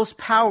gave them those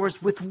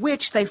powers with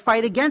which they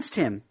fight against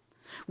him,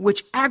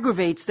 which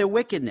aggravates their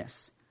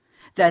wickedness,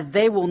 that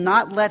they will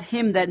not let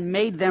him that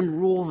made them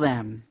rule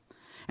them.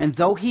 And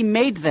though he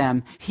made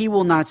them, he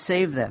will not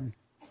save them.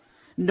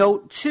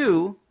 Note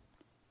 2,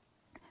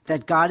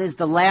 that God is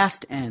the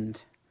last end.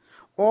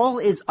 All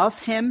is of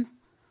him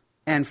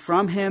and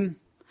from him,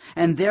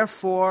 and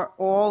therefore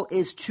all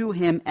is to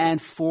him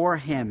and for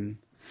him.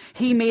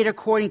 He made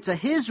according to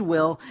his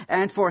will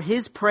and for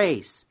his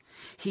praise.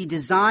 He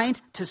designed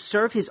to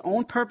serve his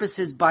own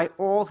purposes by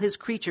all his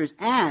creatures,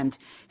 and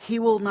he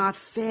will not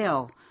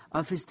fail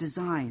of his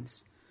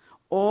designs.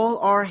 All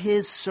are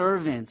his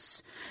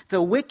servants.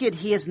 The wicked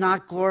he is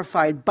not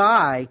glorified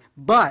by,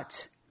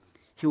 but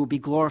he will be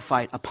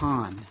glorified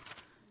upon.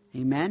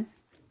 Amen?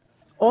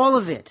 All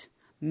of it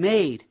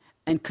made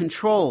and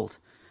controlled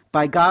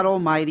by God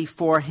Almighty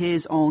for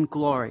his own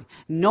glory.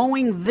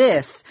 Knowing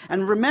this,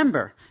 and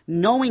remember,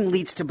 knowing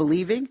leads to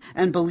believing,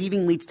 and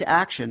believing leads to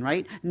action,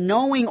 right?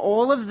 Knowing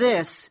all of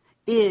this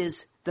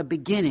is the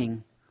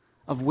beginning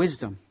of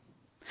wisdom.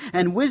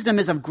 And wisdom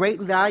is of great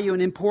value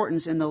and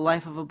importance in the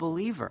life of a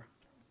believer.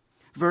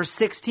 Verse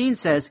 16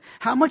 says,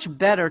 how much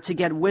better to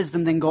get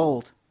wisdom than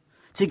gold?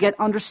 To get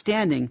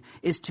understanding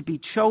is to be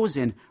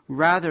chosen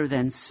rather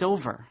than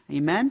silver.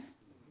 Amen?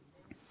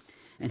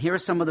 And here are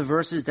some of the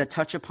verses that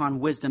touch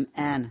upon wisdom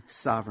and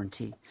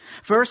sovereignty.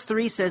 Verse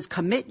 3 says,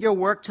 commit your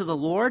work to the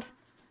Lord,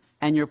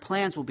 and your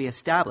plans will be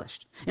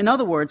established. In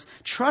other words,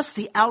 trust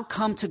the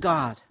outcome to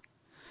God.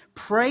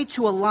 Pray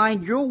to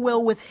align your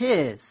will with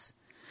his.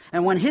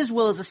 And when his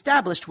will is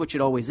established, which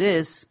it always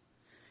is,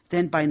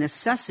 then by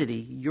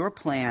necessity, your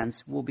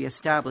plans will be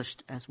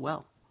established as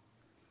well.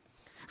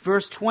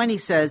 Verse 20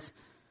 says,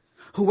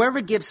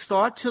 whoever gives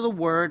thought to the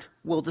word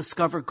will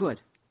discover good,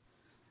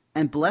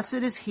 and blessed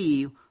is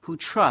he who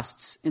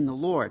trusts in the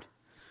Lord.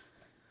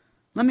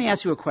 Let me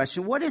ask you a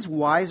question. What is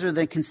wiser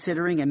than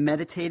considering and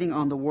meditating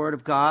on the word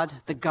of God,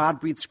 the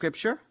God-breathed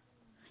scripture?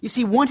 You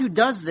see, one who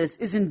does this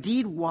is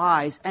indeed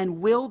wise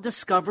and will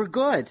discover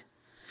good.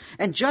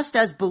 And just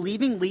as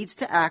believing leads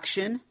to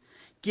action,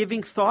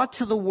 giving thought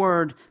to the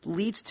word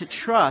leads to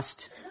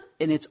trust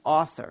in its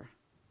author.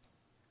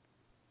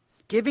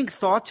 Giving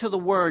thought to the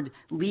word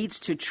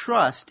leads to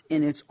trust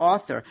in its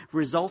author,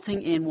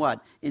 resulting in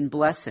what? In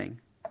blessing.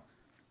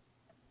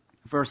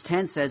 Verse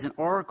 10 says, an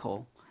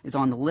oracle is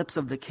on the lips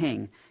of the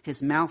king.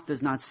 His mouth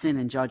does not sin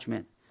in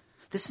judgment.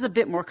 This is a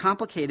bit more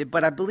complicated,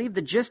 but I believe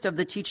the gist of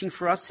the teaching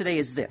for us today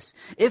is this.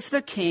 If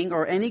the king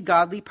or any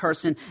godly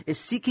person is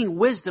seeking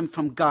wisdom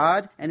from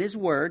God and his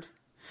word,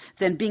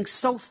 then being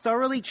so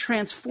thoroughly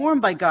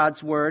transformed by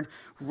God's word,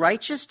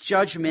 righteous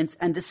judgments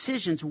and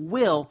decisions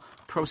will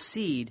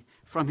proceed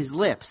from his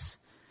lips.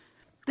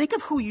 Think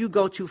of who you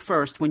go to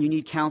first when you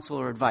need counsel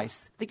or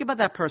advice. Think about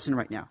that person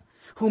right now.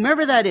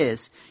 Whomever that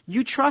is,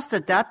 you trust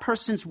that that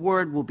person's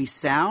word will be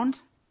sound,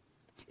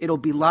 it'll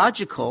be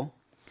logical,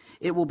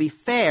 it will be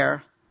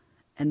fair,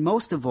 and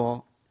most of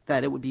all,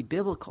 that it would be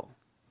biblical.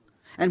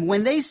 And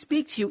when they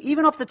speak to you,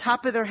 even off the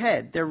top of their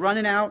head, they're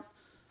running out,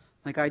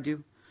 like I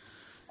do.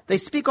 They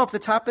speak off the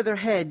top of their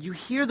head. You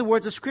hear the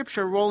words of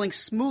Scripture rolling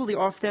smoothly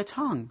off their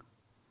tongue.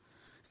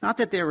 It's not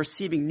that they're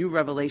receiving new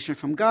revelation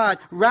from God.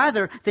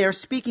 Rather, they are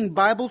speaking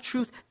Bible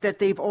truth that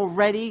they've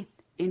already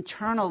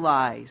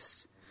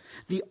internalized.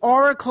 the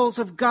oracles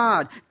of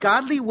God,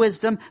 godly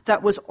wisdom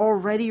that was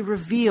already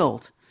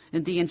revealed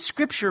in the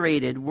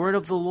inscripturated word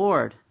of the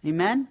Lord.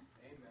 Amen?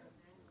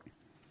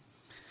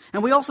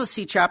 And we also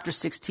see chapter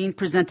 16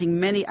 presenting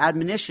many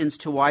admonitions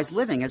to wise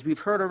living, as we've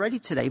heard already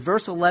today.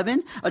 Verse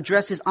 11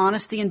 addresses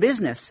honesty in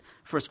business,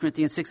 1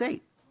 Corinthians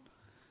 6:8.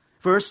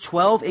 Verse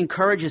 12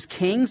 encourages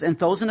kings and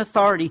those in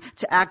authority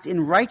to act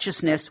in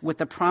righteousness with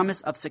the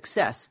promise of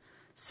success,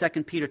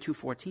 2 Peter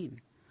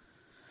 2:14.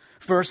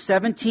 Verse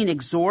 17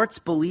 exhorts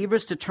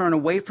believers to turn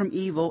away from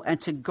evil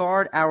and to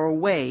guard our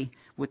way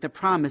with the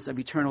promise of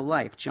eternal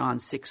life, John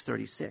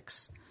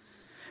 6:36.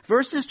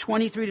 Verses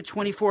 23 to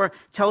 24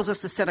 tells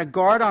us to set a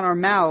guard on our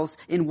mouths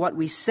in what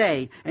we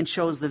say and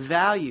shows the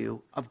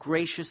value of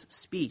gracious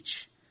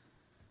speech,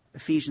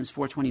 Ephesians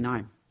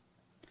 4:29.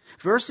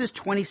 Verses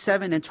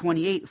 27 and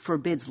 28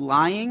 forbids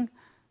lying,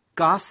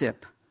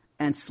 gossip,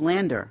 and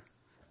slander,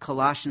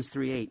 Colossians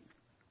 3:8.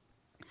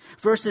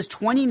 Verses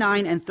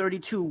 29 and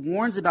 32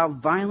 warns about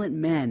violent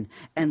men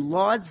and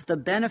lauds the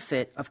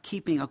benefit of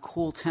keeping a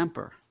cool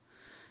temper.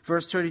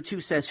 Verse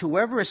 32 says,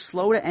 whoever is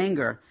slow to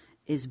anger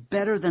is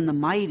better than the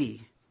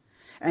mighty,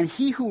 and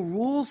he who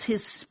rules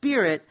his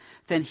spirit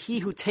than he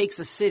who takes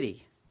a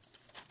city.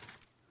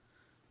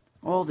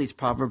 All these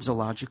proverbs are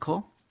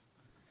logical.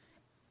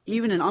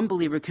 Even an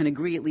unbeliever can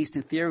agree, at least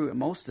in theory, with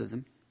most of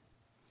them.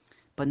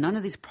 But none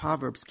of these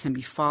proverbs can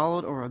be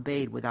followed or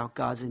obeyed without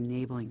God's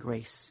enabling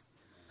grace.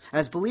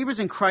 As believers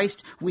in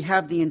Christ, we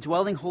have the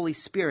indwelling Holy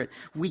Spirit.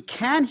 We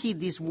can heed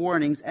these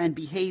warnings and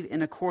behave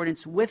in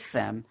accordance with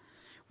them.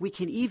 We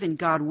can even,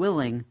 God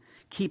willing,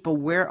 keep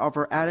aware of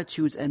our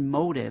attitudes and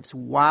motives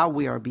while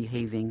we are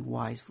behaving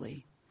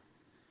wisely.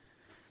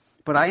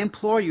 But I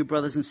implore you,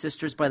 brothers and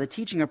sisters, by the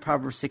teaching of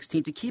Proverbs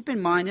 16, to keep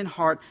in mind and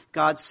heart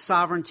God's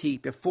sovereignty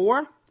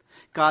before,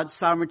 God's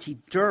sovereignty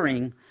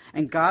during,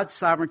 and God's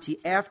sovereignty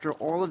after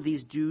all of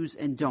these do's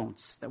and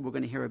don'ts that we're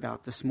going to hear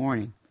about this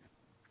morning.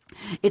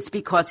 It's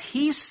because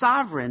He's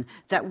sovereign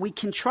that we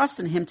can trust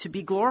in Him to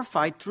be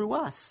glorified through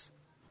us,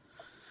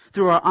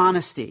 through our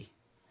honesty,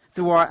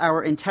 through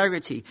our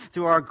integrity,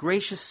 through our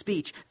gracious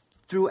speech,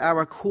 through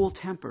our cool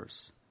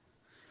tempers.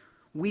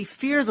 We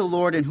fear the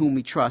Lord in whom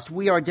we trust.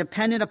 We are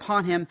dependent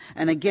upon Him,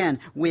 and again,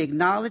 we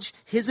acknowledge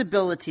His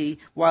ability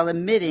while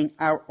admitting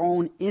our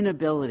own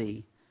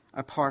inability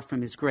apart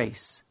from His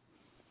grace.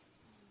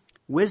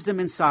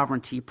 Wisdom and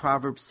sovereignty,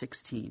 Proverbs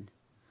 16.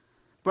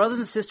 Brothers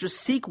and sisters,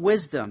 seek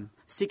wisdom.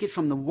 Seek it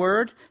from the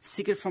Word.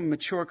 Seek it from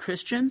mature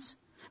Christians.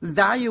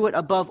 Value it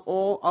above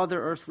all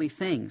other earthly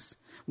things.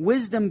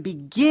 Wisdom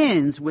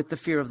begins with the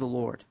fear of the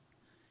Lord.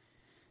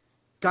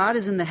 God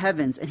is in the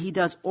heavens, and He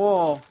does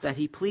all that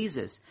He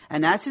pleases.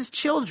 And as His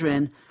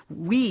children,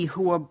 we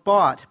who are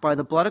bought by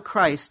the blood of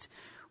Christ,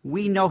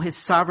 we know His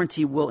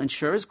sovereignty will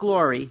ensure His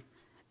glory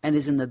and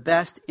is in the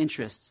best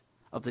interests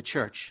of the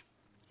church.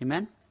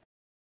 Amen?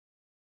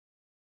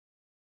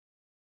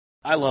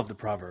 I love the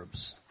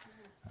Proverbs.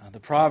 The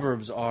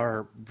Proverbs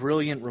are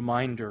brilliant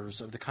reminders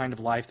of the kind of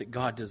life that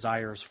God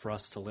desires for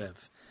us to live.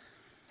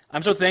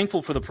 I'm so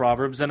thankful for the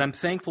Proverbs, and I'm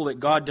thankful that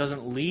God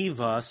doesn't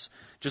leave us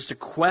just to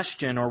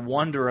question or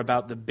wonder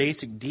about the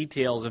basic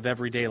details of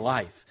everyday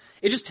life.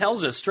 It just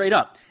tells us straight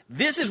up,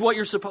 this is what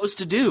you're supposed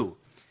to do.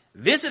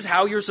 This is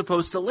how you're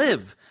supposed to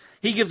live.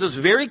 He gives us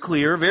very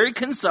clear, very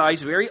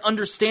concise, very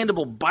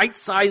understandable,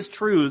 bite-sized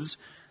truths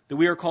that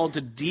we are called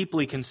to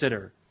deeply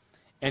consider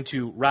and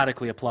to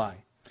radically apply.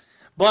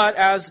 But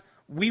as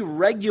we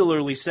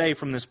regularly say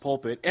from this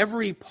pulpit,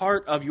 every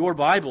part of your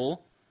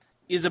Bible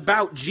is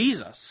about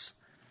Jesus.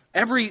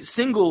 Every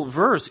single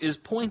verse is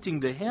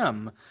pointing to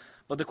Him.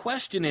 But the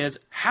question is,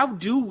 how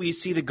do we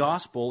see the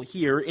gospel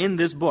here in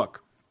this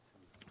book?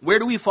 Where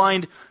do we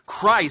find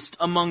Christ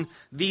among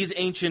these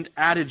ancient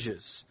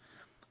adages?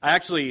 I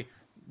actually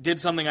did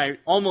something I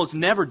almost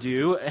never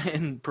do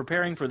in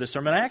preparing for this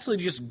sermon. I actually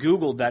just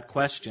Googled that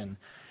question.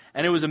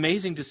 And it was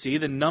amazing to see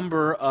the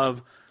number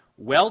of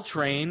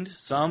well-trained,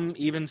 some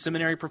even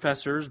seminary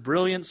professors,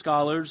 brilliant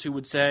scholars who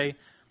would say,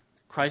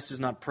 Christ is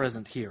not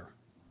present here.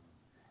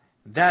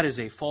 That is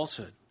a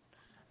falsehood.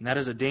 And that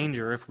is a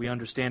danger if we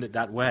understand it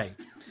that way.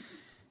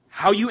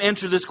 How you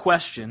answer this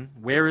question,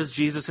 where is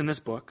Jesus in this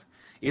book,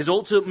 is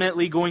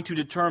ultimately going to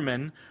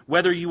determine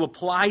whether you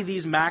apply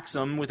these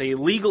maxims with a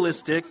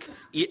legalistic,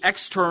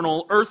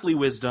 external, earthly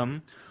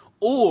wisdom,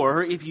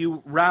 or if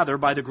you rather,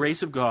 by the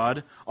grace of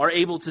God, are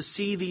able to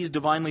see these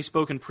divinely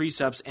spoken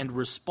precepts and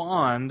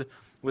respond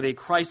with a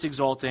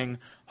Christ-exalting,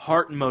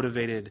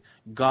 heart-motivated,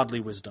 godly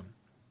wisdom.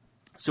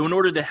 So in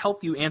order to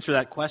help you answer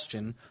that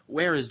question,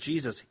 where is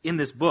Jesus in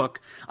this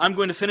book, I'm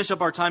going to finish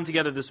up our time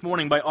together this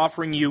morning by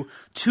offering you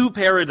two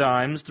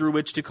paradigms through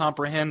which to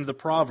comprehend the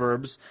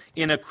Proverbs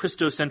in a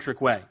Christocentric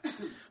way.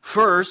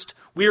 First,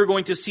 we are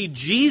going to see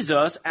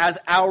Jesus as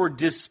our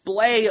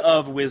display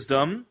of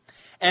wisdom.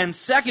 And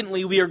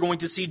secondly, we are going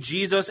to see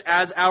Jesus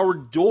as our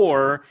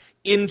door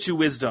into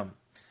wisdom.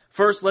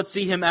 First, let's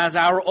see him as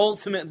our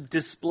ultimate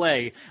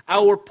display,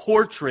 our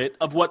portrait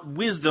of what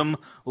wisdom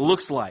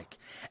looks like.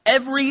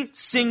 Every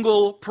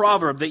single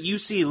proverb that you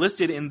see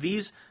listed in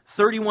these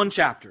 31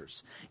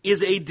 chapters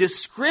is a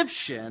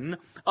description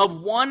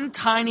of one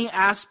tiny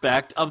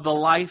aspect of the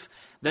life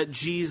that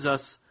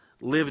Jesus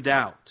lived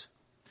out.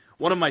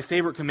 One of my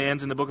favorite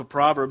commands in the book of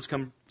Proverbs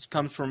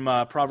comes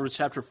from Proverbs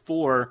chapter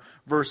 4,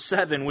 verse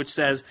 7, which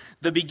says,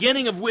 "The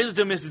beginning of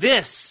wisdom is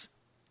this: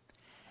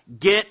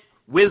 get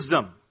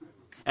wisdom.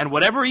 And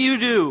whatever you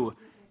do,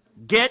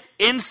 get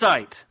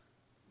insight."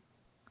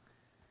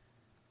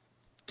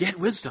 Get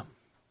wisdom.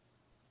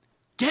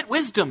 Get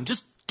wisdom.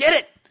 Just get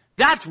it.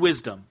 That's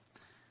wisdom.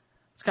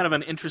 It's kind of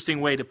an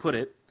interesting way to put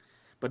it.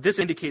 But this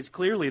indicates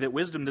clearly that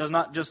wisdom does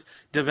not just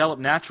develop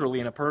naturally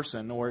in a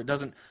person, or it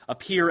doesn't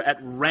appear at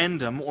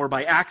random or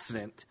by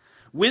accident.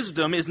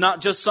 Wisdom is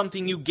not just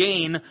something you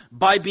gain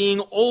by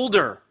being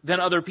older than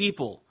other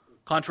people,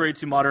 contrary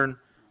to modern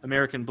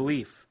American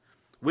belief.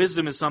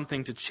 Wisdom is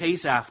something to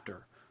chase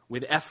after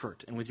with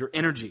effort and with your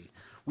energy.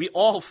 We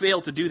all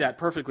fail to do that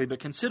perfectly, but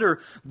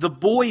consider the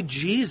boy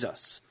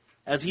Jesus,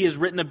 as he is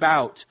written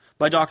about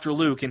by Dr.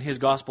 Luke in his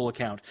gospel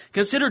account.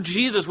 Consider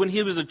Jesus when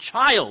he was a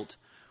child.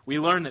 We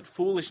learn that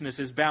foolishness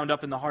is bound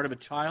up in the heart of a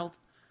child,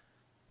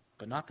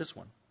 but not this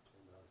one.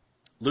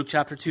 Luke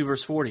chapter 2,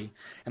 verse 40,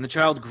 "And the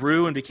child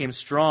grew and became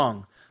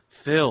strong,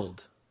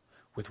 filled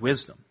with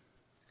wisdom."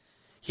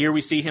 Here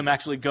we see him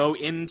actually go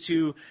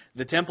into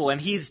the temple,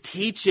 and he's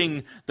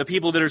teaching the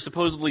people that are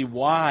supposedly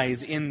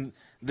wise in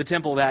the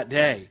temple that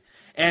day.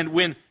 And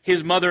when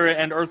his mother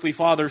and earthly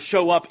father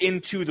show up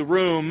into the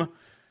room,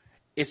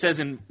 it says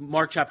in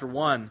Mark chapter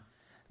 1,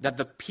 that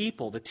the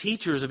people, the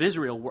teachers of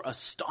Israel, were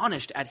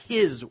astonished at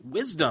his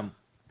wisdom.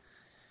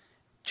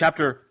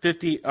 Chapter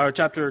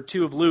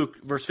 2 of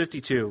Luke, verse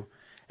 52,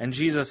 "And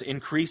Jesus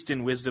increased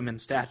in wisdom and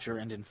stature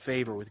and in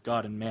favor with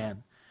God and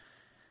man."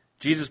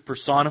 Jesus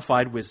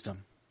personified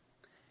wisdom.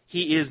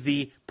 He is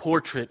the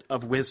portrait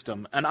of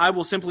wisdom. And I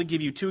will simply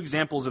give you two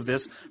examples of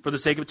this for the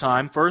sake of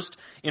time. First,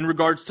 in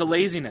regards to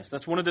laziness.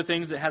 That's one of the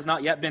things that has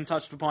not yet been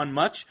touched upon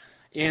much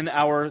in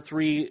our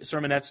 3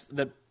 sermonettes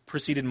that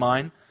preceded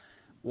mine.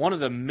 One of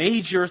the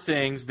major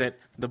things that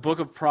the book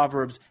of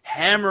Proverbs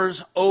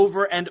hammers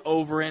over and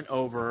over and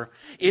over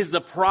is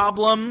the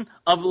problem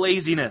of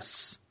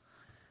laziness.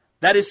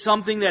 That is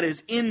something that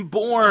is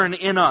inborn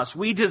in us.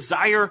 We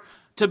desire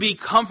to be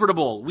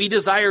comfortable. We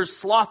desire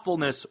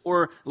slothfulness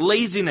or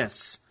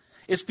laziness.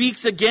 It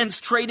speaks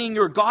against trading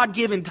your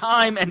God-given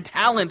time and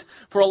talent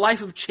for a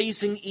life of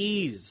chasing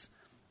ease.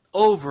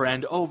 Over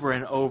and over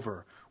and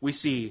over, we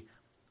see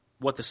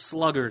what the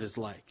sluggard is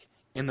like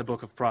in the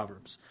book of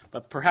Proverbs.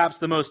 But perhaps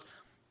the most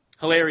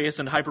hilarious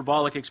and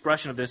hyperbolic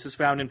expression of this is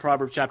found in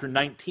Proverbs chapter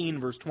 19,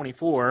 verse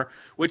 24,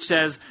 which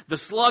says, "The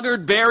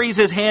sluggard buries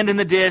his hand in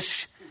the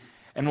dish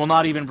and will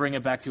not even bring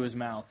it back to his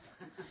mouth."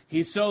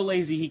 He's so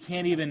lazy he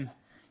can't even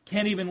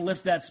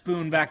lift that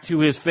spoon back to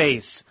his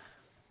face.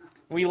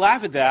 We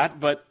laugh at that,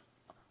 but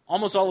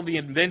almost all of the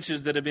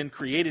inventions that have been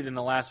created in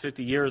the last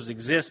 50 years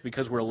exist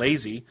because we're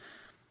lazy.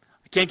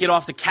 I can't get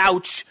off the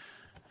couch.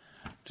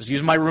 Just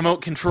use my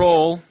remote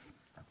control.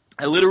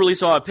 I literally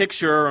saw a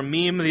picture or a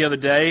meme the other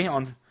day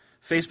on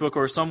Facebook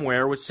or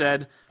somewhere which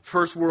said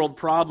first world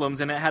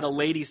problems, and it had a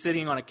lady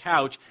sitting on a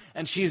couch,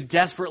 and she's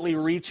desperately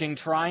reaching,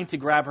 trying to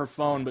grab her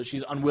phone, but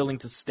she's unwilling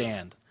to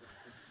stand.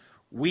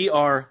 We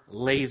are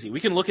lazy. We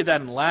can look at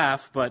that and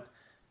laugh, but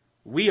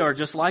we are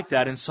just like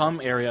that in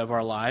some area of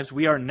our lives.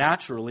 We are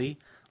naturally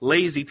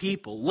lazy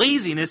people.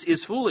 Laziness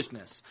is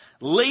foolishness.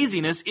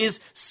 Laziness is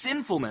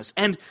sinfulness.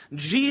 And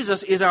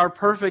Jesus is our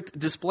perfect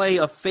display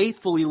of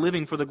faithfully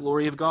living for the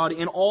glory of God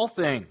in all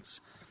things.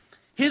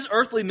 His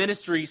earthly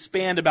ministry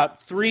spanned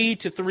about 3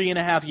 to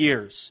 3.5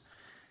 years.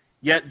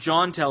 Yet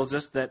John tells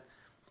us that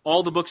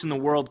all the books in the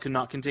world could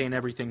not contain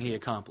everything he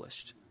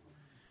accomplished.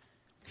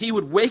 He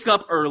would wake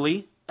up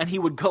early, and he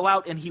would go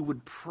out and he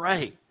would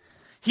pray.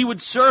 He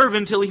would serve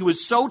until he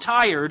was so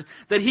tired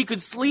that he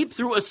could sleep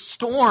through a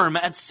storm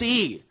at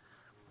sea.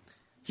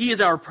 He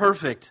is our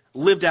perfect,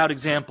 lived-out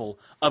example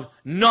of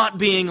not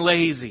being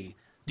lazy.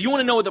 Do you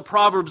want to know what the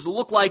Proverbs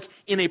look like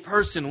in a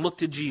person? Look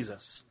to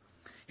Jesus.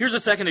 Here's a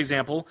second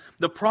example.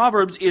 The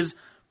Proverbs is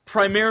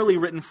primarily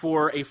written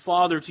for a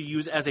father to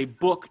use as a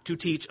book to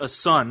teach a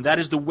son. That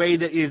is the way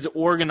that it is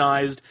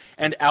organized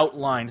and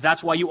outlined.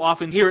 That's why you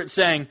often hear it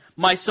saying,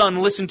 "My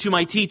son, listen to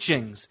my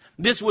teachings."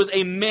 This was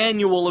a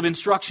manual of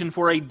instruction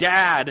for a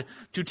dad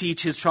to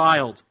teach his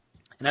child.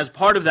 And as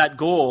part of that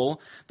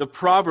goal, the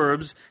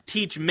Proverbs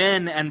teach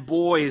men and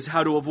boys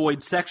how to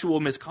avoid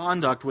sexual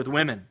misconduct with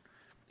women.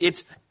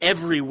 It's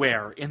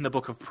everywhere in the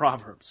book of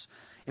Proverbs.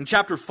 In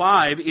chapter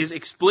 5 is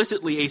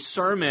explicitly a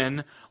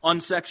sermon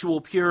on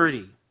sexual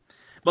purity.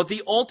 But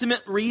the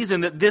ultimate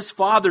reason that this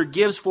father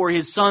gives for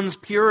his son's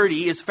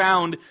purity is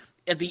found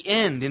at the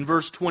end in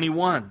verse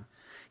 21.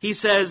 He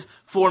says,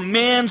 "For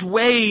man's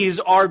ways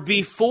are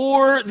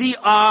before the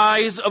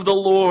eyes of the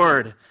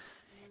Lord,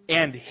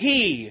 and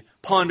he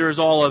ponders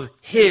all of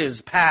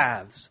his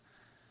paths."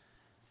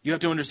 You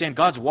have to understand,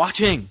 God's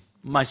watching,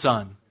 my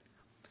son.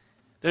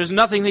 There's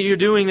nothing that you're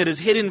doing that is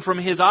hidden from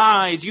His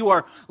eyes. You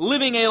are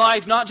living a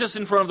life not just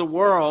in front of the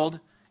world.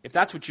 If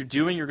that's what you're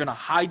doing, you're going to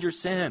hide your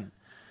sin.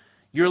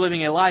 You're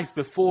living a life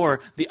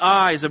before the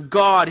eyes of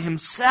God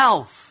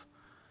Himself.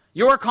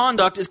 Your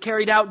conduct is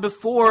carried out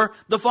before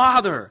the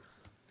Father.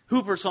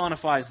 Who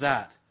personifies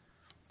that?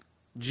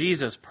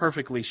 Jesus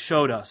perfectly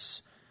showed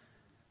us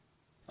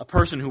a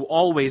person who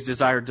always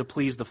desired to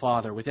please the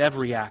Father with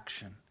every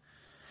action.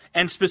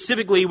 And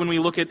specifically, when we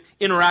look at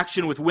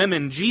interaction with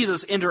women,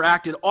 Jesus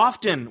interacted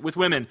often with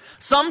women,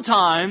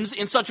 sometimes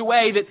in such a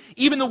way that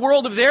even the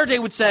world of their day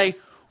would say,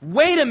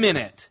 wait a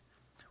minute,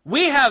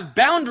 we have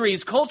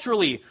boundaries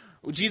culturally.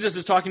 Jesus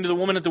is talking to the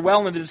woman at the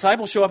well, and the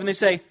disciples show up and they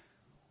say,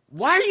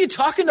 why are you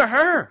talking to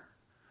her?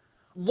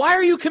 Why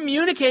are you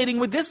communicating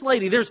with this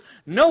lady? There's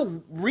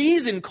no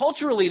reason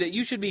culturally that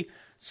you should be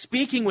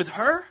speaking with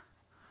her.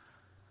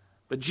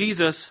 But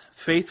Jesus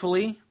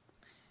faithfully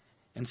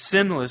and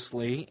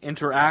sinlessly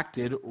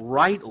interacted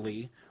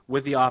rightly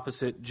with the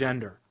opposite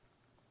gender.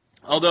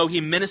 Although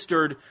He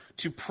ministered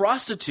to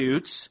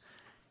prostitutes,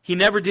 He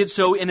never did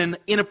so in an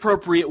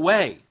inappropriate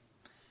way.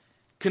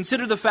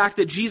 Consider the fact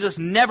that Jesus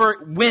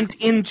never went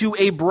into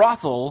a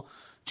brothel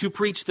to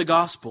preach the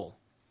gospel.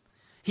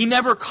 He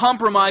never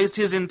compromised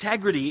His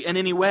integrity in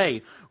any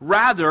way.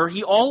 Rather,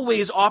 He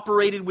always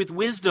operated with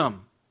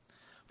wisdom.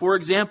 For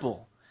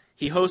example,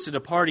 He hosted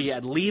a party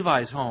at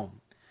Levi's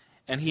home,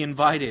 and He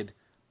invited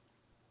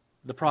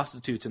the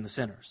prostitutes and the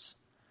sinners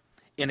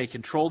in a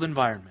controlled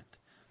environment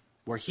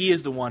where He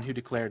is the one who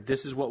declared,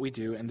 this is what we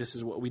do and this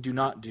is what we do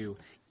not do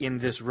in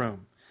this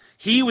room.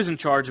 He was in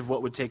charge of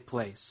what would take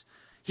place.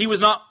 He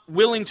was not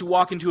willing to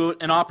walk into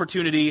an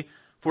opportunity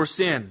for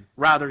sin.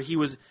 Rather, He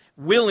was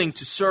willing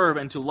to serve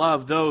and to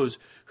love those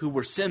who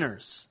were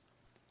sinners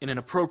in an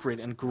appropriate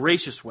and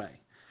gracious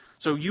way.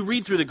 So you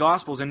read through the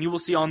Gospels and you will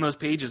see on those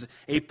pages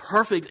a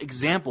perfect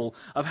example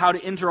of how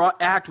to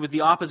interact with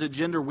the opposite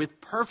gender with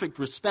perfect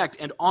respect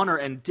and honor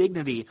and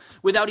dignity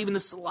without even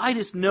the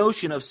slightest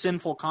notion of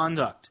sinful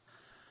conduct.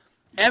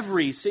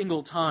 Every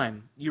single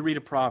time you read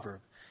a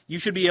proverb, you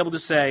should be able to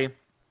say,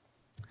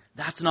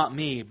 that's not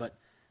me, but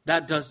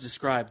that does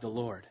describe the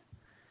Lord.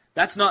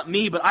 That's not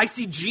me, but I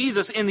see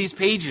Jesus in these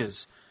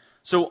pages.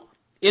 So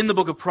in the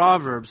book of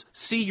Proverbs,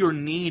 see your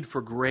need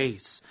for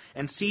grace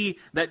and see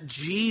that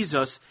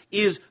Jesus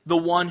is the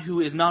one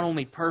who is not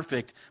only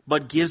perfect,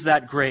 but gives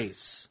that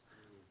grace.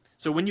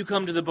 So when you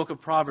come to the book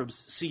of Proverbs,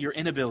 see your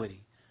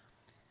inability,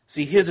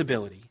 see His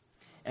ability,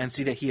 and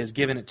see that He has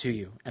given it to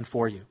you and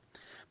for you.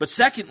 But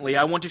secondly,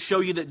 I want to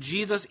show you that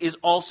Jesus is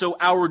also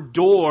our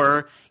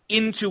door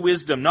into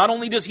wisdom. Not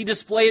only does He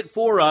display it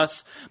for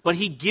us, but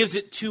He gives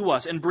it to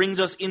us and brings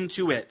us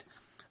into it.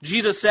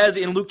 Jesus says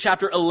in Luke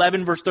chapter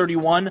 11, verse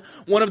 31,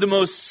 one of the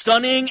most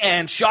stunning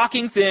and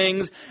shocking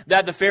things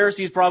that the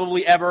Pharisees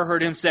probably ever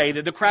heard Him say,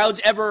 that the crowds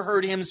ever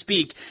heard Him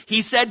speak.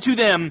 He said to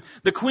them,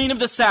 the queen of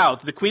the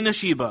south, the queen of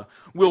Sheba,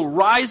 will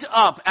rise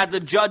up at the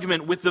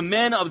judgment with the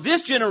men of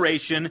this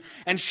generation,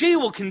 and she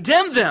will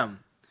condemn them.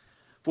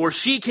 For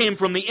she came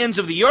from the ends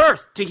of the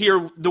earth to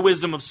hear the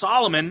wisdom of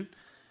Solomon,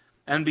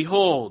 and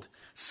behold,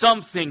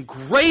 something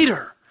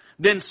greater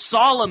than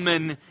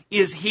Solomon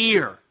is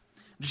here.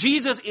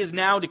 Jesus is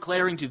now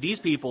declaring to these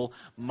people,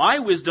 my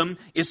wisdom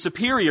is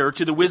superior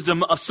to the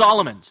wisdom of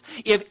Solomon's.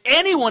 If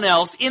anyone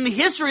else in the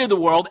history of the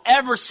world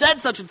ever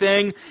said such a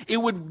thing, it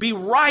would be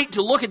right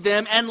to look at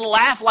them and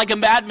laugh like a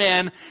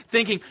madman,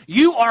 thinking,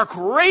 you are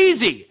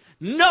crazy.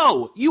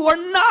 No, you are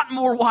not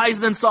more wise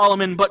than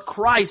Solomon, but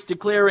Christ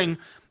declaring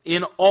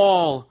in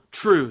all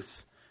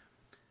truth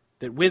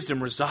that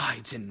wisdom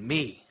resides in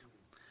me.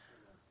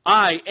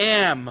 I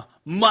am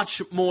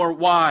much more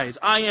wise.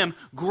 I am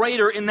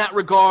greater in that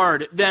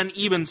regard than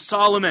even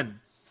Solomon.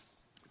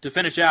 To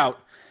finish out,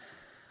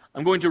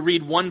 I'm going to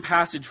read one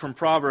passage from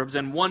Proverbs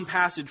and one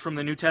passage from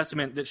the New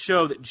Testament that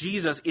show that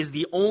Jesus is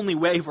the only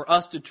way for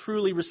us to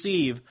truly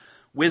receive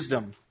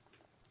wisdom.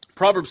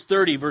 Proverbs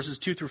 30, verses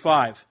 2 through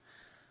 5.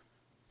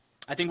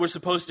 I think we're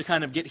supposed to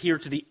kind of get here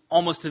to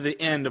almost to the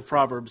end of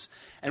Proverbs,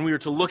 and we are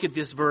to look at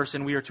this verse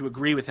and we are to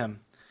agree with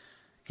him.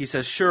 He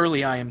says,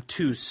 surely I am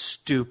too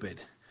stupid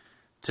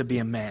to be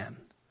a man.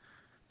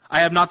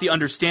 I have not the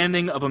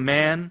understanding of a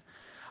man.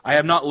 I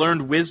have not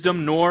learned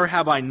wisdom, nor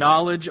have I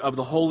knowledge of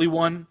the Holy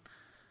One.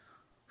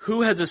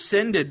 Who has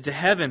ascended to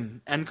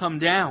heaven and come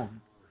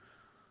down?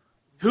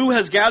 Who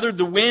has gathered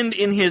the wind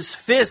in his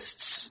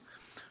fists?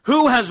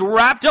 Who has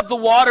wrapped up the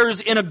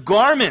waters in a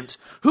garment?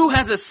 Who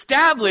has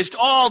established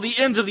all the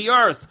ends of the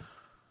earth?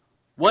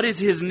 What is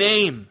his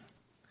name?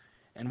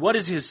 And what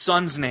is his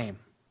son's name?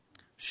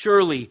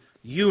 Surely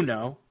you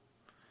know.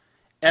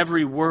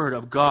 Every word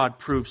of God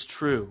proves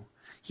true.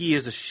 He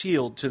is a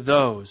shield to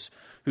those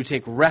who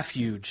take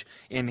refuge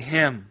in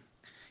Him.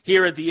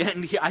 Here at the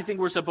end, I think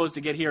we're supposed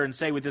to get here and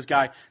say with this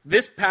guy,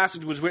 this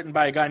passage was written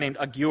by a guy named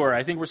Agur.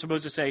 I think we're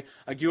supposed to say,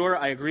 Agur,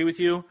 I agree with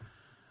you.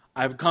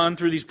 I've gone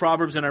through these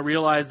Proverbs and I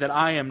realize that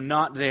I am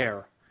not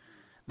there.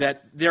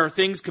 That there are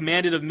things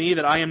commanded of me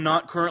that I am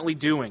not currently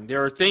doing.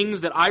 There are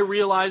things that I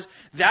realize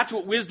that's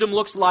what wisdom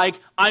looks like.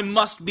 I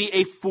must be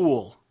a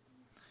fool.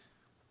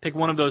 Pick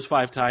one of those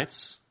 5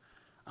 types.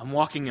 I'm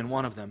walking in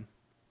one of them.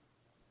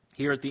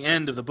 Here at the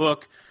end of the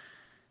book,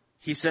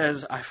 he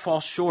says, I fall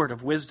short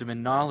of wisdom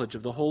and knowledge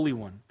of the Holy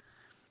One.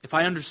 If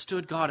I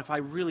understood God, if I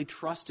really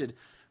trusted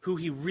who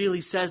He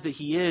really says that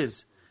He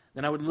is,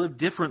 then I would live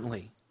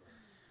differently.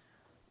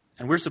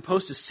 And we're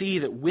supposed to see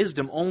that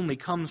wisdom only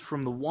comes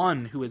from the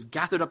one who has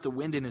gathered up the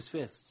wind in his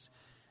fists.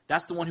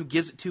 That's the one who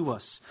gives it to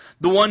us.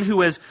 The one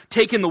who has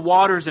taken the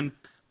waters and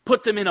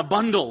put them in a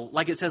bundle,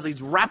 like it says,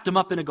 He's wrapped them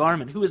up in a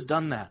garment. Who has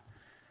done that?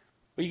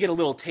 Well, you get a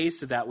little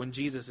taste of that when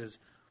Jesus is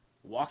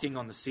walking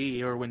on the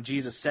sea, or when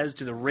Jesus says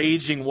to the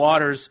raging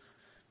waters,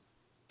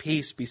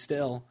 peace, be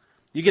still.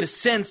 You get a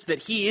sense that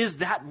He is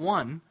that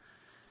one.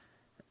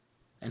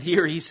 And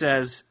here He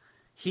says,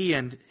 He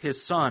and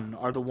His Son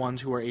are the ones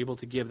who are able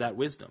to give that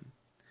wisdom.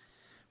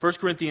 1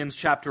 Corinthians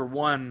chapter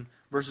 1,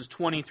 verses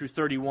 20 through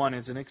 31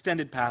 is an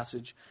extended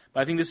passage,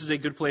 but I think this is a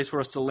good place for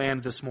us to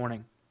land this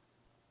morning.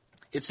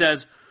 It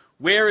says,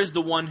 where is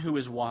the one who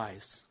is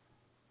wise?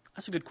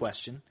 That's a good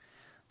question.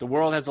 The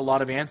world has a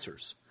lot of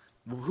answers.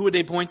 Who would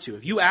they point to?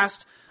 If you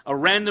asked a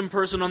random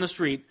person on the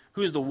street,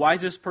 who's the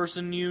wisest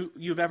person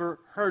you've ever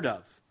heard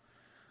of?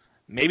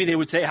 Maybe they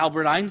would say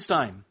Albert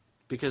Einstein,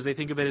 because they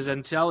think of it as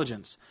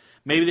intelligence.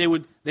 Maybe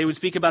they would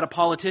speak about a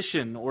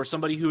politician, or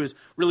somebody who is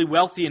really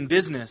wealthy in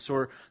business,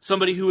 or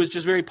somebody who is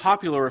just very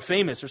popular or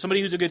famous, or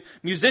somebody who's a good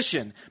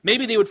musician.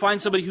 Maybe they would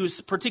find somebody who's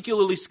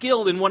particularly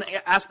skilled in one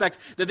aspect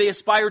that they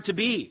aspire to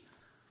be.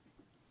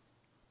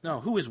 No,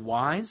 who is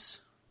wise?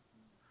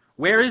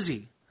 Where is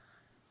he?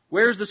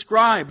 Where's the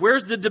scribe?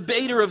 Where's the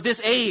debater of this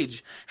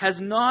age?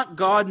 Has not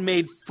God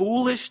made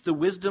foolish the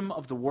wisdom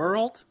of the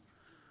world?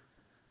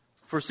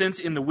 For since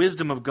in the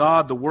wisdom of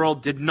God the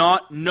world did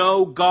not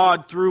know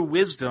God through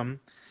wisdom,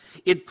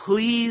 it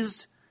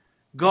pleased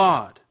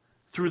God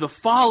through the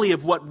folly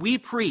of what we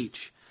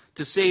preach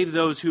to save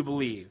those who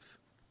believe.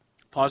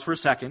 Pause for a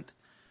second.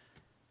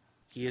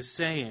 He is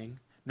saying,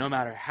 no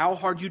matter how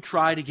hard you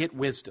try to get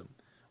wisdom,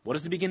 what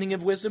is the beginning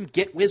of wisdom?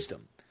 Get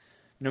wisdom.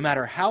 No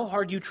matter how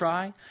hard you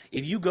try,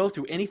 if you go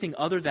through anything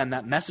other than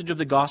that message of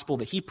the gospel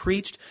that He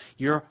preached,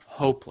 you're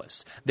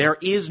hopeless. There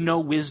is no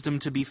wisdom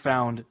to be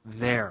found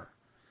there.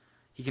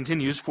 He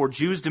continues, for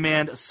Jews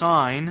demand a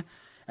sign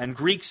and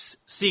Greeks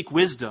seek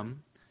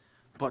wisdom,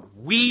 but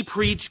we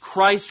preach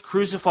Christ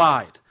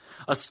crucified,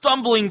 a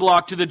stumbling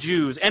block to the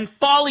Jews and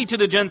folly to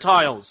the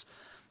Gentiles.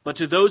 But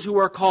to those who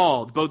are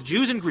called, both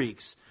Jews and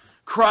Greeks,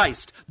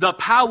 Christ, the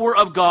power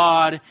of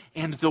God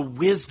and the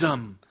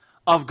wisdom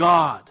of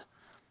God.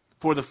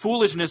 For the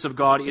foolishness of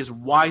God is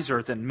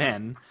wiser than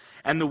men,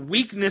 and the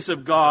weakness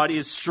of God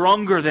is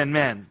stronger than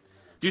men.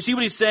 Do you see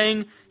what he's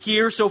saying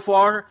here so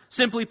far?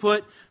 Simply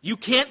put, you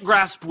can't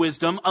grasp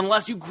wisdom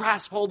unless you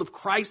grasp hold of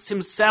Christ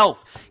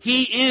Himself.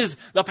 He is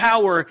the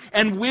power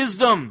and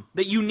wisdom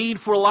that you need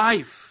for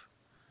life.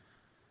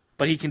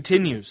 But he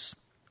continues,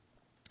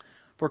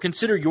 for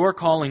consider your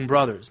calling,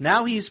 brothers.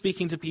 Now he is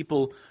speaking to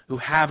people who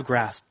have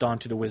grasped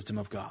onto the wisdom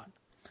of God.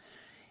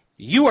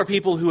 You are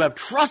people who have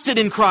trusted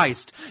in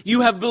Christ.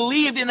 You have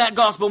believed in that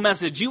gospel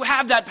message. You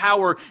have that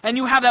power and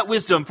you have that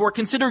wisdom. For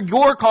consider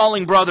your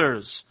calling,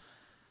 brothers.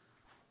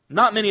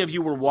 Not many of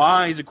you were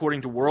wise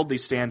according to worldly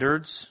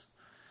standards.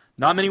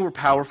 Not many were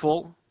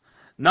powerful.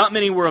 Not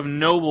many were of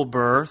noble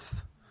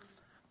birth.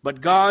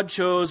 But God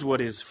chose what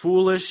is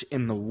foolish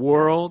in the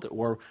world,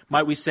 or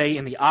might we say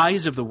in the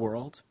eyes of the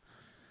world,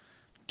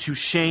 to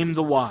shame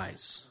the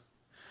wise.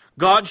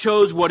 God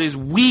chose what is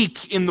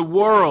weak in the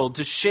world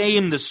to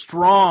shame the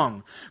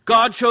strong.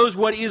 God chose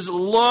what is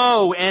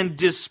low and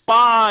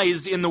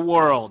despised in the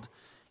world,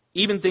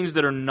 even things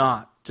that are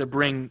not, to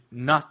bring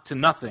to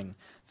nothing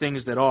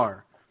things that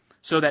are,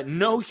 so that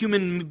no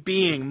human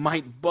being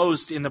might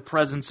boast in the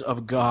presence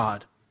of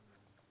God.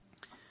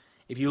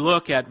 If you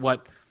look at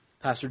what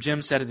Pastor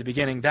Jim said at the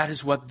beginning, that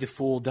is what the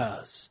fool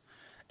does.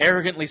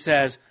 Arrogantly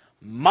says,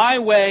 my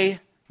way,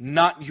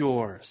 not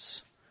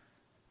yours.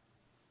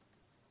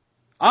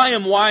 I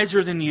am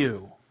wiser than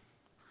you.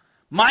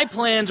 My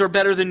plans are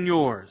better than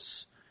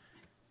yours.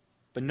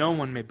 But no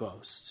one may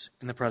boast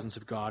in the presence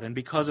of God. And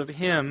because of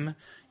Him,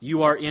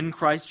 you are in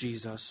Christ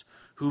Jesus,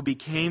 who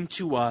became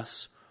to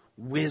us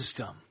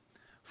wisdom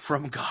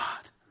from God,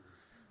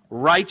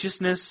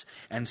 righteousness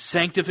and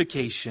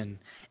sanctification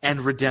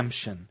and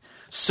redemption.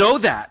 So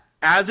that,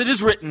 as it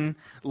is written,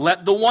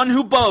 let the one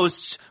who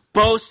boasts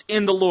boast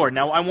in the Lord.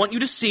 Now, I want you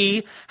to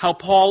see how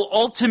Paul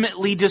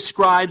ultimately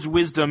describes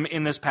wisdom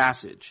in this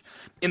passage.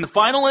 In the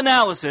final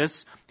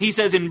analysis, he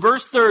says in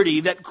verse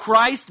 30 that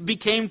Christ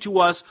became to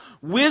us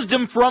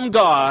wisdom from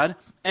God,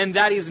 and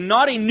that is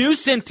not a new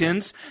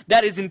sentence.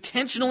 That is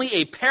intentionally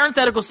a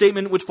parenthetical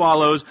statement which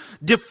follows,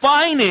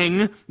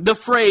 defining the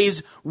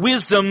phrase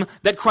wisdom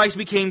that Christ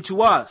became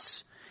to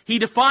us. He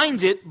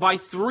defines it by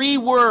 3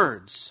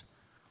 words: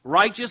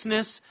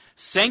 righteousness,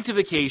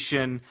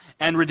 sanctification,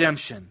 and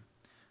redemption.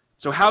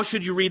 So how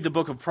should you read the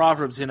book of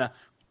Proverbs in a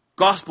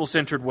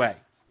gospel-centered way?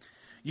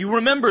 You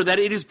remember that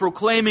it is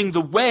proclaiming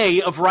the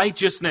way of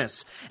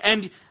righteousness,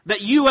 and that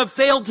you have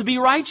failed to be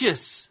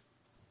righteous.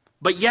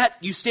 But yet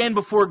you stand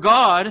before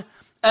God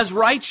as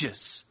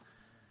righteous.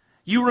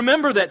 You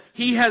remember that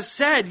He has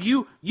said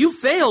you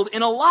failed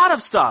in a lot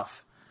of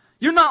stuff.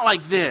 You're not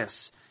like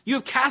this. You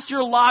have cast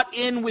your lot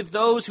in with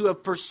those who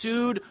have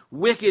pursued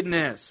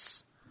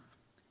wickedness.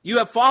 You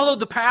have followed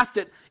the path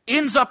that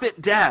ends up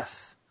at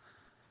death.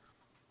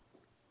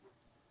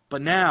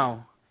 But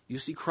now you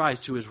see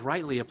Christ who has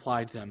rightly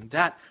applied them.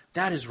 That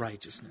is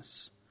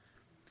righteousness.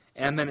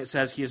 And then it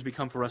says He has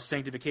become for us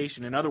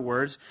sanctification. In other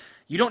words,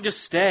 you don't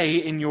just stay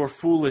in your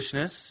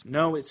foolishness.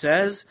 No, it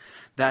says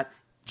that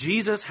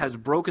Jesus has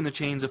broken the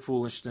chains of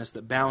foolishness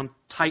that bound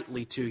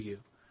tightly to you.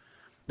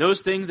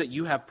 Those things that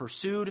you have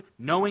pursued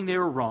knowing they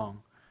were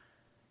wrong,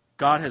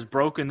 God has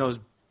broken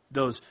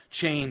those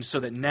chains so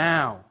that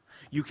now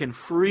you can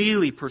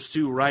freely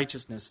pursue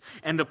righteousness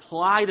and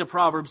apply the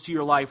Proverbs to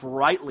your life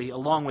rightly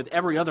along with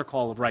every other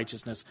call of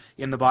righteousness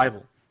in the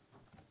Bible.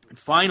 And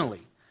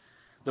finally,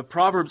 the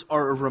Proverbs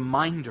are a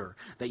reminder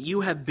that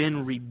you have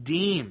been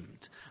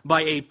redeemed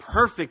by a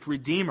perfect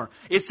Redeemer.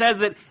 It says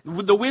that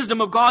the wisdom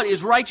of God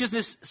is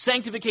righteousness,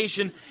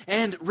 sanctification,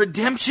 and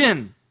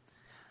redemption.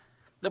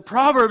 The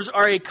Proverbs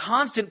are a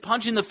constant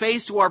punch in the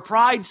face to our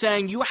pride,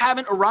 saying, you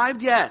haven't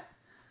arrived yet,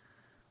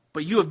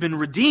 but you have been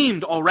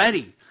redeemed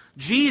already.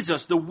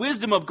 Jesus, the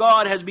wisdom of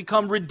God, has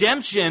become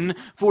redemption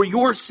for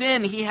your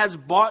sin. He has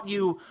bought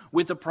you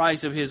with the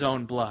price of His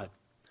own blood.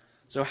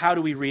 So how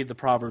do we read the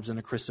Proverbs in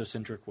a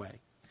Christocentric way?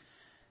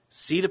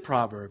 See the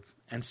proverb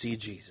and see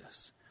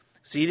Jesus.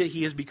 See that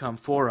He has become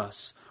for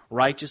us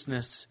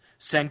righteousness,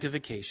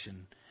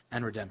 sanctification,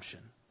 and redemption.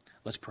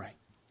 Let's pray.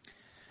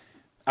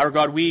 Our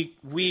God,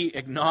 we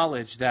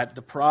acknowledge that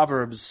the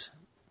Proverbs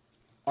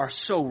are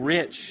so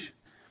rich.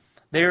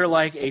 They are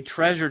like a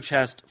treasure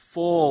chest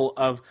full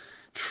of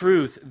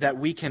truth that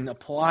we can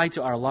apply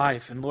to our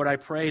life. And Lord, I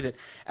pray that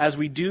as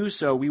we do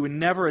so, we would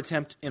never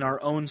attempt in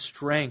our own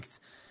strength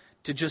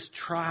to just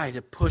try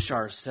to push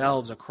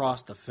ourselves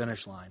across the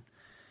finish line,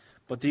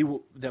 but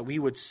that we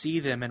would see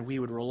them and we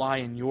would rely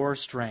in your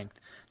strength,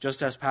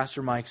 just as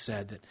Pastor Mike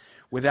said, that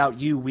without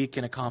you we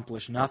can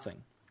accomplish nothing.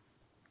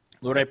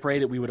 Lord, I pray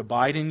that we would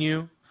abide in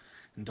you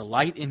and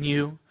delight in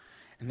you,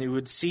 and that we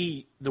would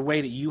see the way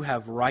that you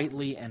have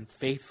rightly and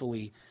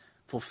faithfully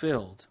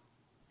fulfilled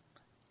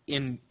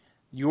in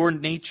your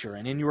nature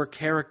and in your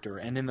character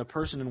and in the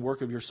person and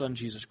work of your Son,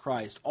 Jesus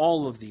Christ,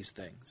 all of these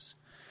things.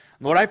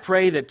 Lord, I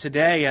pray that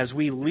today, as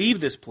we leave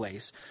this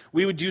place,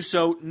 we would do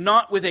so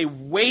not with a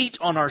weight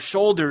on our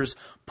shoulders,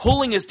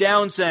 pulling us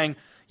down, saying,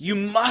 you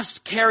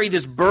must carry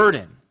this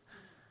burden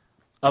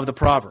of the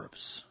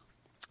Proverbs,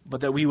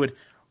 but that we would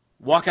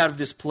walk out of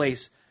this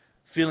place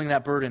feeling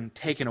that burden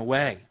taken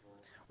away,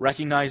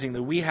 recognizing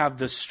that we have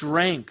the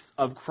strength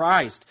of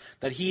Christ,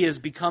 that He has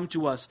become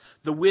to us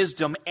the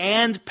wisdom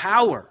and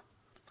power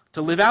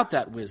to live out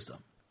that wisdom.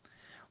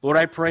 Lord,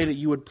 I pray that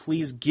you would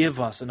please give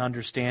us an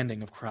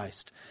understanding of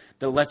Christ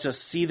that lets us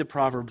see the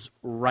Proverbs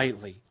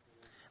rightly.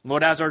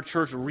 Lord, as our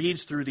church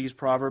reads through these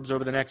Proverbs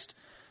over the next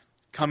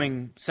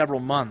coming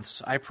several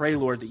months, I pray,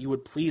 Lord, that you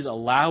would please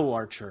allow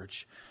our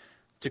church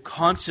to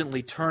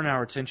constantly turn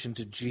our attention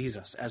to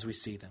Jesus as we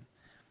see them,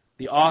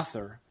 the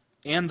author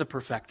and the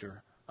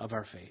perfecter of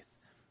our faith,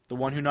 the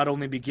one who not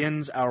only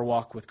begins our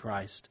walk with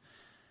Christ,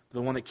 but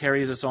the one that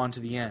carries us on to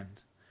the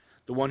end,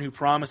 the one who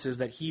promises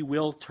that He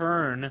will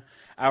turn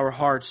our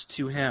hearts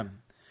to Him,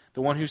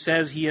 the one who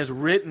says He has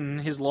written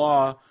His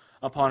law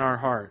upon our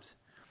heart,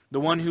 the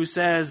one who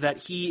says that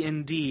He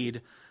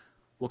indeed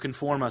will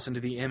conform us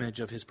into the image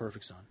of His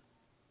perfect Son.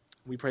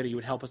 We pray that you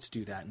would help us to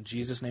do that. In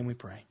Jesus' name we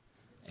pray.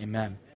 Amen.